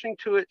rushing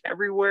to it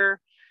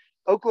everywhere.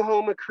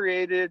 Oklahoma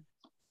created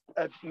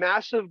a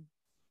massive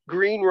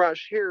green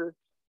rush here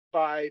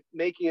by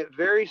making it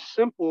very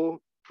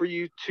simple for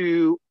you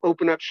to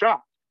open up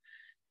shop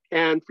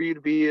and for you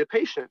to be a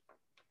patient.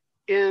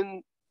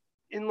 In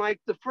like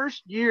the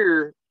first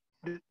year,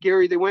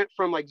 Gary, they went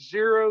from like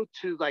 0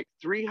 to like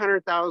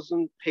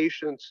 300,000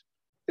 patients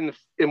in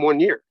 1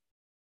 year.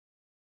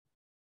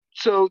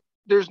 So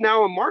there's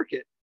now a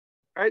market,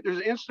 right? There's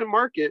an instant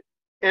market,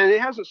 and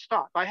it hasn't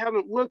stopped. I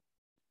haven't looked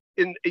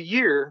in a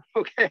year,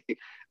 okay,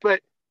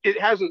 but it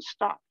hasn't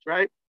stopped,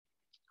 right?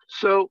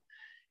 So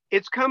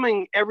it's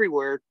coming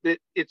everywhere that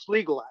it's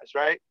legalized,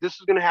 right? This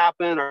is going to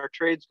happen. Our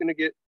trade's going to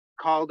get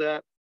called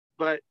up,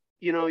 but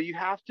you know, you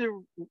have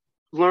to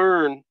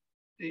learn.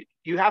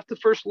 You have to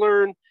first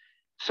learn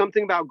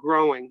something about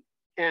growing.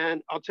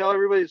 And I'll tell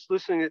everybody that's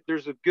listening that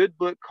there's a good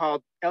book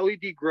called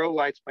LED Grow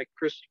Lights by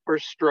Christopher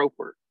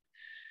Sloper,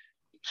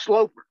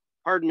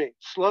 pardon me,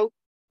 Slope,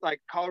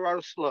 like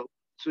Colorado Slope.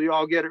 So you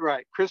all get it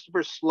right.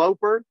 Christopher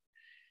Sloper,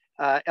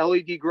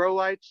 LED Grow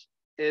Lights.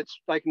 It's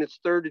like in its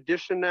 3rd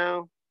edition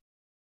now.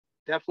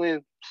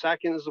 Definitely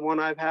second is the one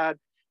I've had.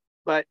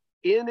 But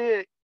in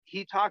it,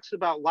 he talks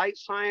about light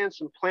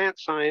science and plant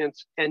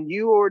science, and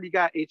you already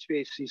got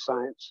HVAC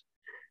science.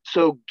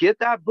 So get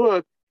that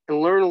book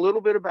and learn a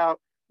little bit about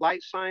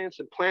light science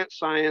and plant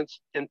science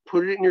and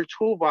put it in your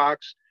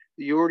toolbox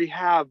that you already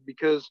have,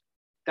 because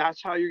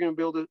that's how you're going to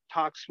be able to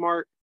talk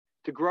smart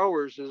to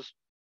growers. Is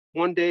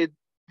one day,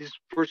 these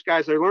first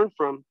guys I learned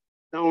from,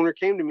 the owner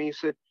came to me and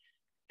said,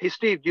 "Hey,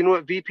 Steve, do you know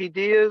what VPD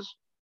is?"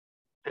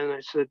 And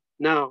I said,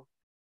 "No."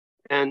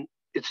 And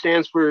it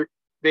stands for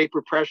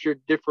vapor pressure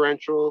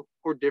differential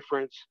or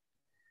difference.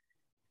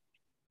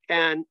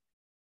 And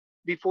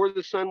before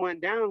the sun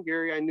went down,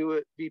 Gary, I knew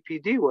what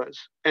VPD was.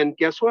 And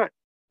guess what?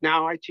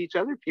 Now I teach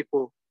other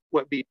people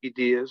what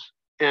VPD is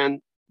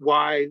and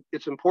why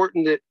it's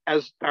important that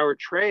as our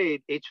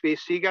trade,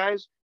 HVAC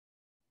guys,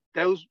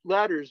 those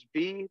letters,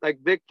 V like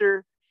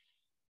Victor,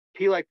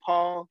 P like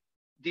Paul,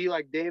 D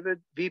like David,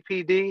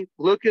 VPD,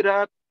 look it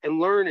up and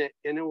learn it.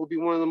 And it will be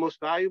one of the most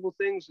valuable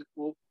things that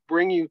will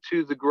bring you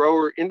to the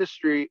grower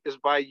industry, is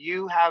by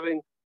you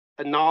having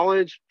a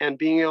knowledge and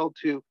being able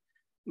to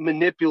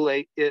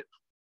manipulate it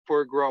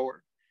for a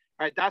grower.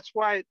 All right, that's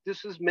why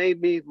this has made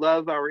me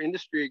love our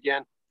industry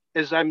again,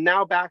 is I'm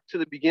now back to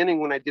the beginning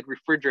when I did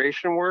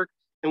refrigeration work,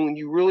 and when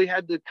you really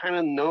had to kind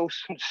of know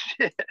some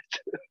shit,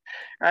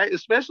 right?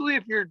 Especially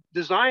if you're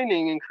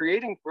designing and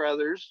creating for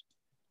others,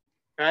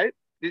 right?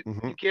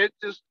 You can't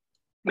just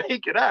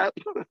make it up.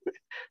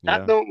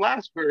 That don't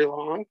last very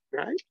long,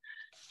 right?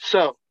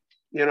 So,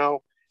 you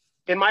know,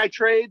 in my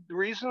trade, the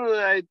reason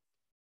that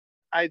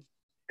I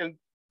am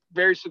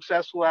very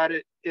successful at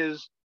it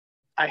is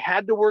I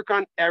had to work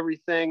on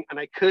everything, and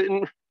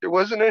there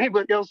wasn't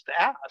anybody else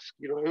to ask,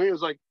 you know what I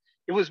mean?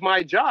 It was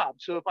my job.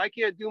 So if I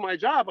can't do my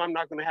job, I'm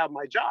not going to have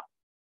my job,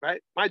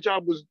 right? My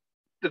job was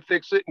to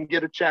fix it and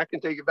get a check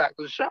and take it back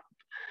to the shop.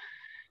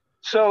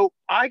 So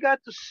I got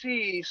to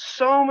see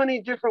so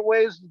many different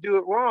ways to do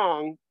it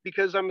wrong,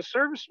 because I'm a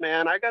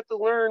serviceman. I got to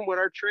learn what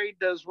our trade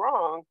does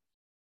wrong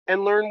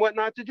and learn what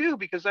not to do,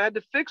 because I had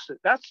to fix it.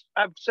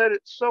 I've said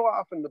it so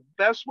often. The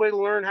best way to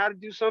learn how to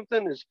do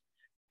something is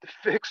to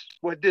fix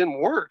what didn't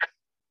work.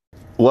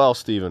 Well,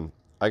 Stephen,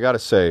 I got to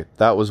say,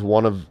 that was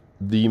one of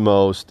the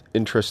most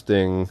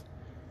interesting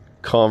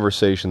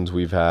conversations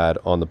we've had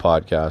on the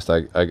podcast.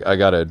 I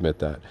got to admit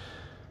that.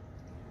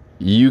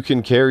 You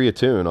can carry a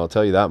tune, I'll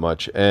tell you that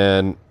much.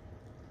 And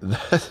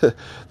the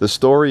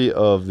story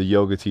of the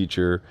yoga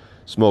teacher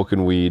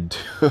smoking weed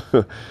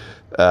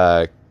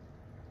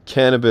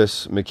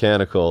cannabis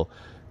mechanical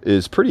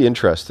is pretty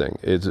interesting.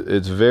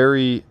 It's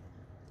very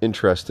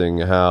interesting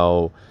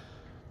how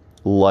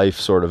life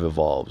sort of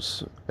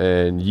evolves,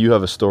 and you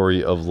have a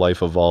story of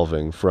life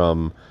evolving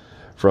from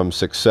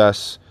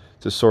success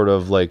to sort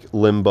of like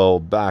limbo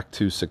back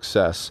to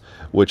success,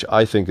 which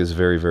I think is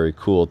very, very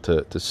cool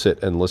to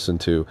sit and listen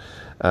to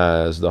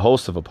as the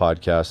host of a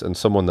podcast and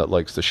someone that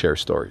likes to share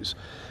stories.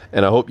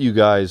 And I hope you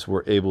guys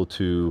were able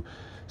to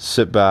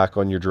sit back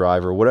on your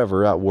drive or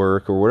whatever at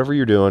work or whatever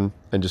you're doing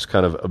and just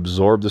kind of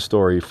absorb the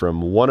story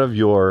from one of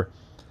your,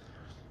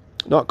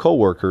 not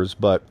co-workers,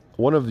 but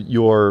one of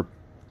your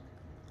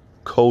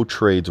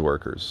co-trades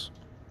workers,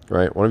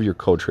 right? One of your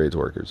co-trades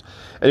workers.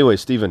 Anyway,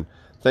 Stephen,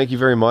 thank you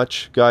very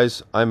much.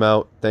 Guys, I'm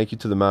out. Thank you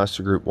to the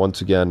Master Group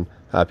once again.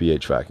 Happy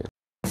HVACing.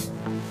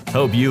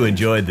 Hope you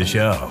enjoyed the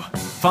show.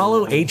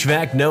 Follow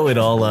HVAC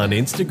Know-It-All on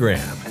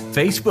Instagram,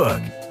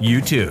 Facebook,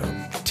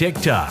 YouTube,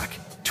 TikTok,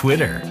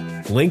 Twitter,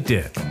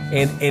 LinkedIn,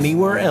 and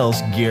anywhere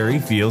else Gary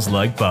feels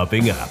like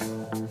popping up.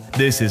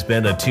 This has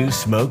been a Two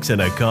Smokes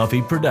and a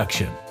Coffee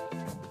production.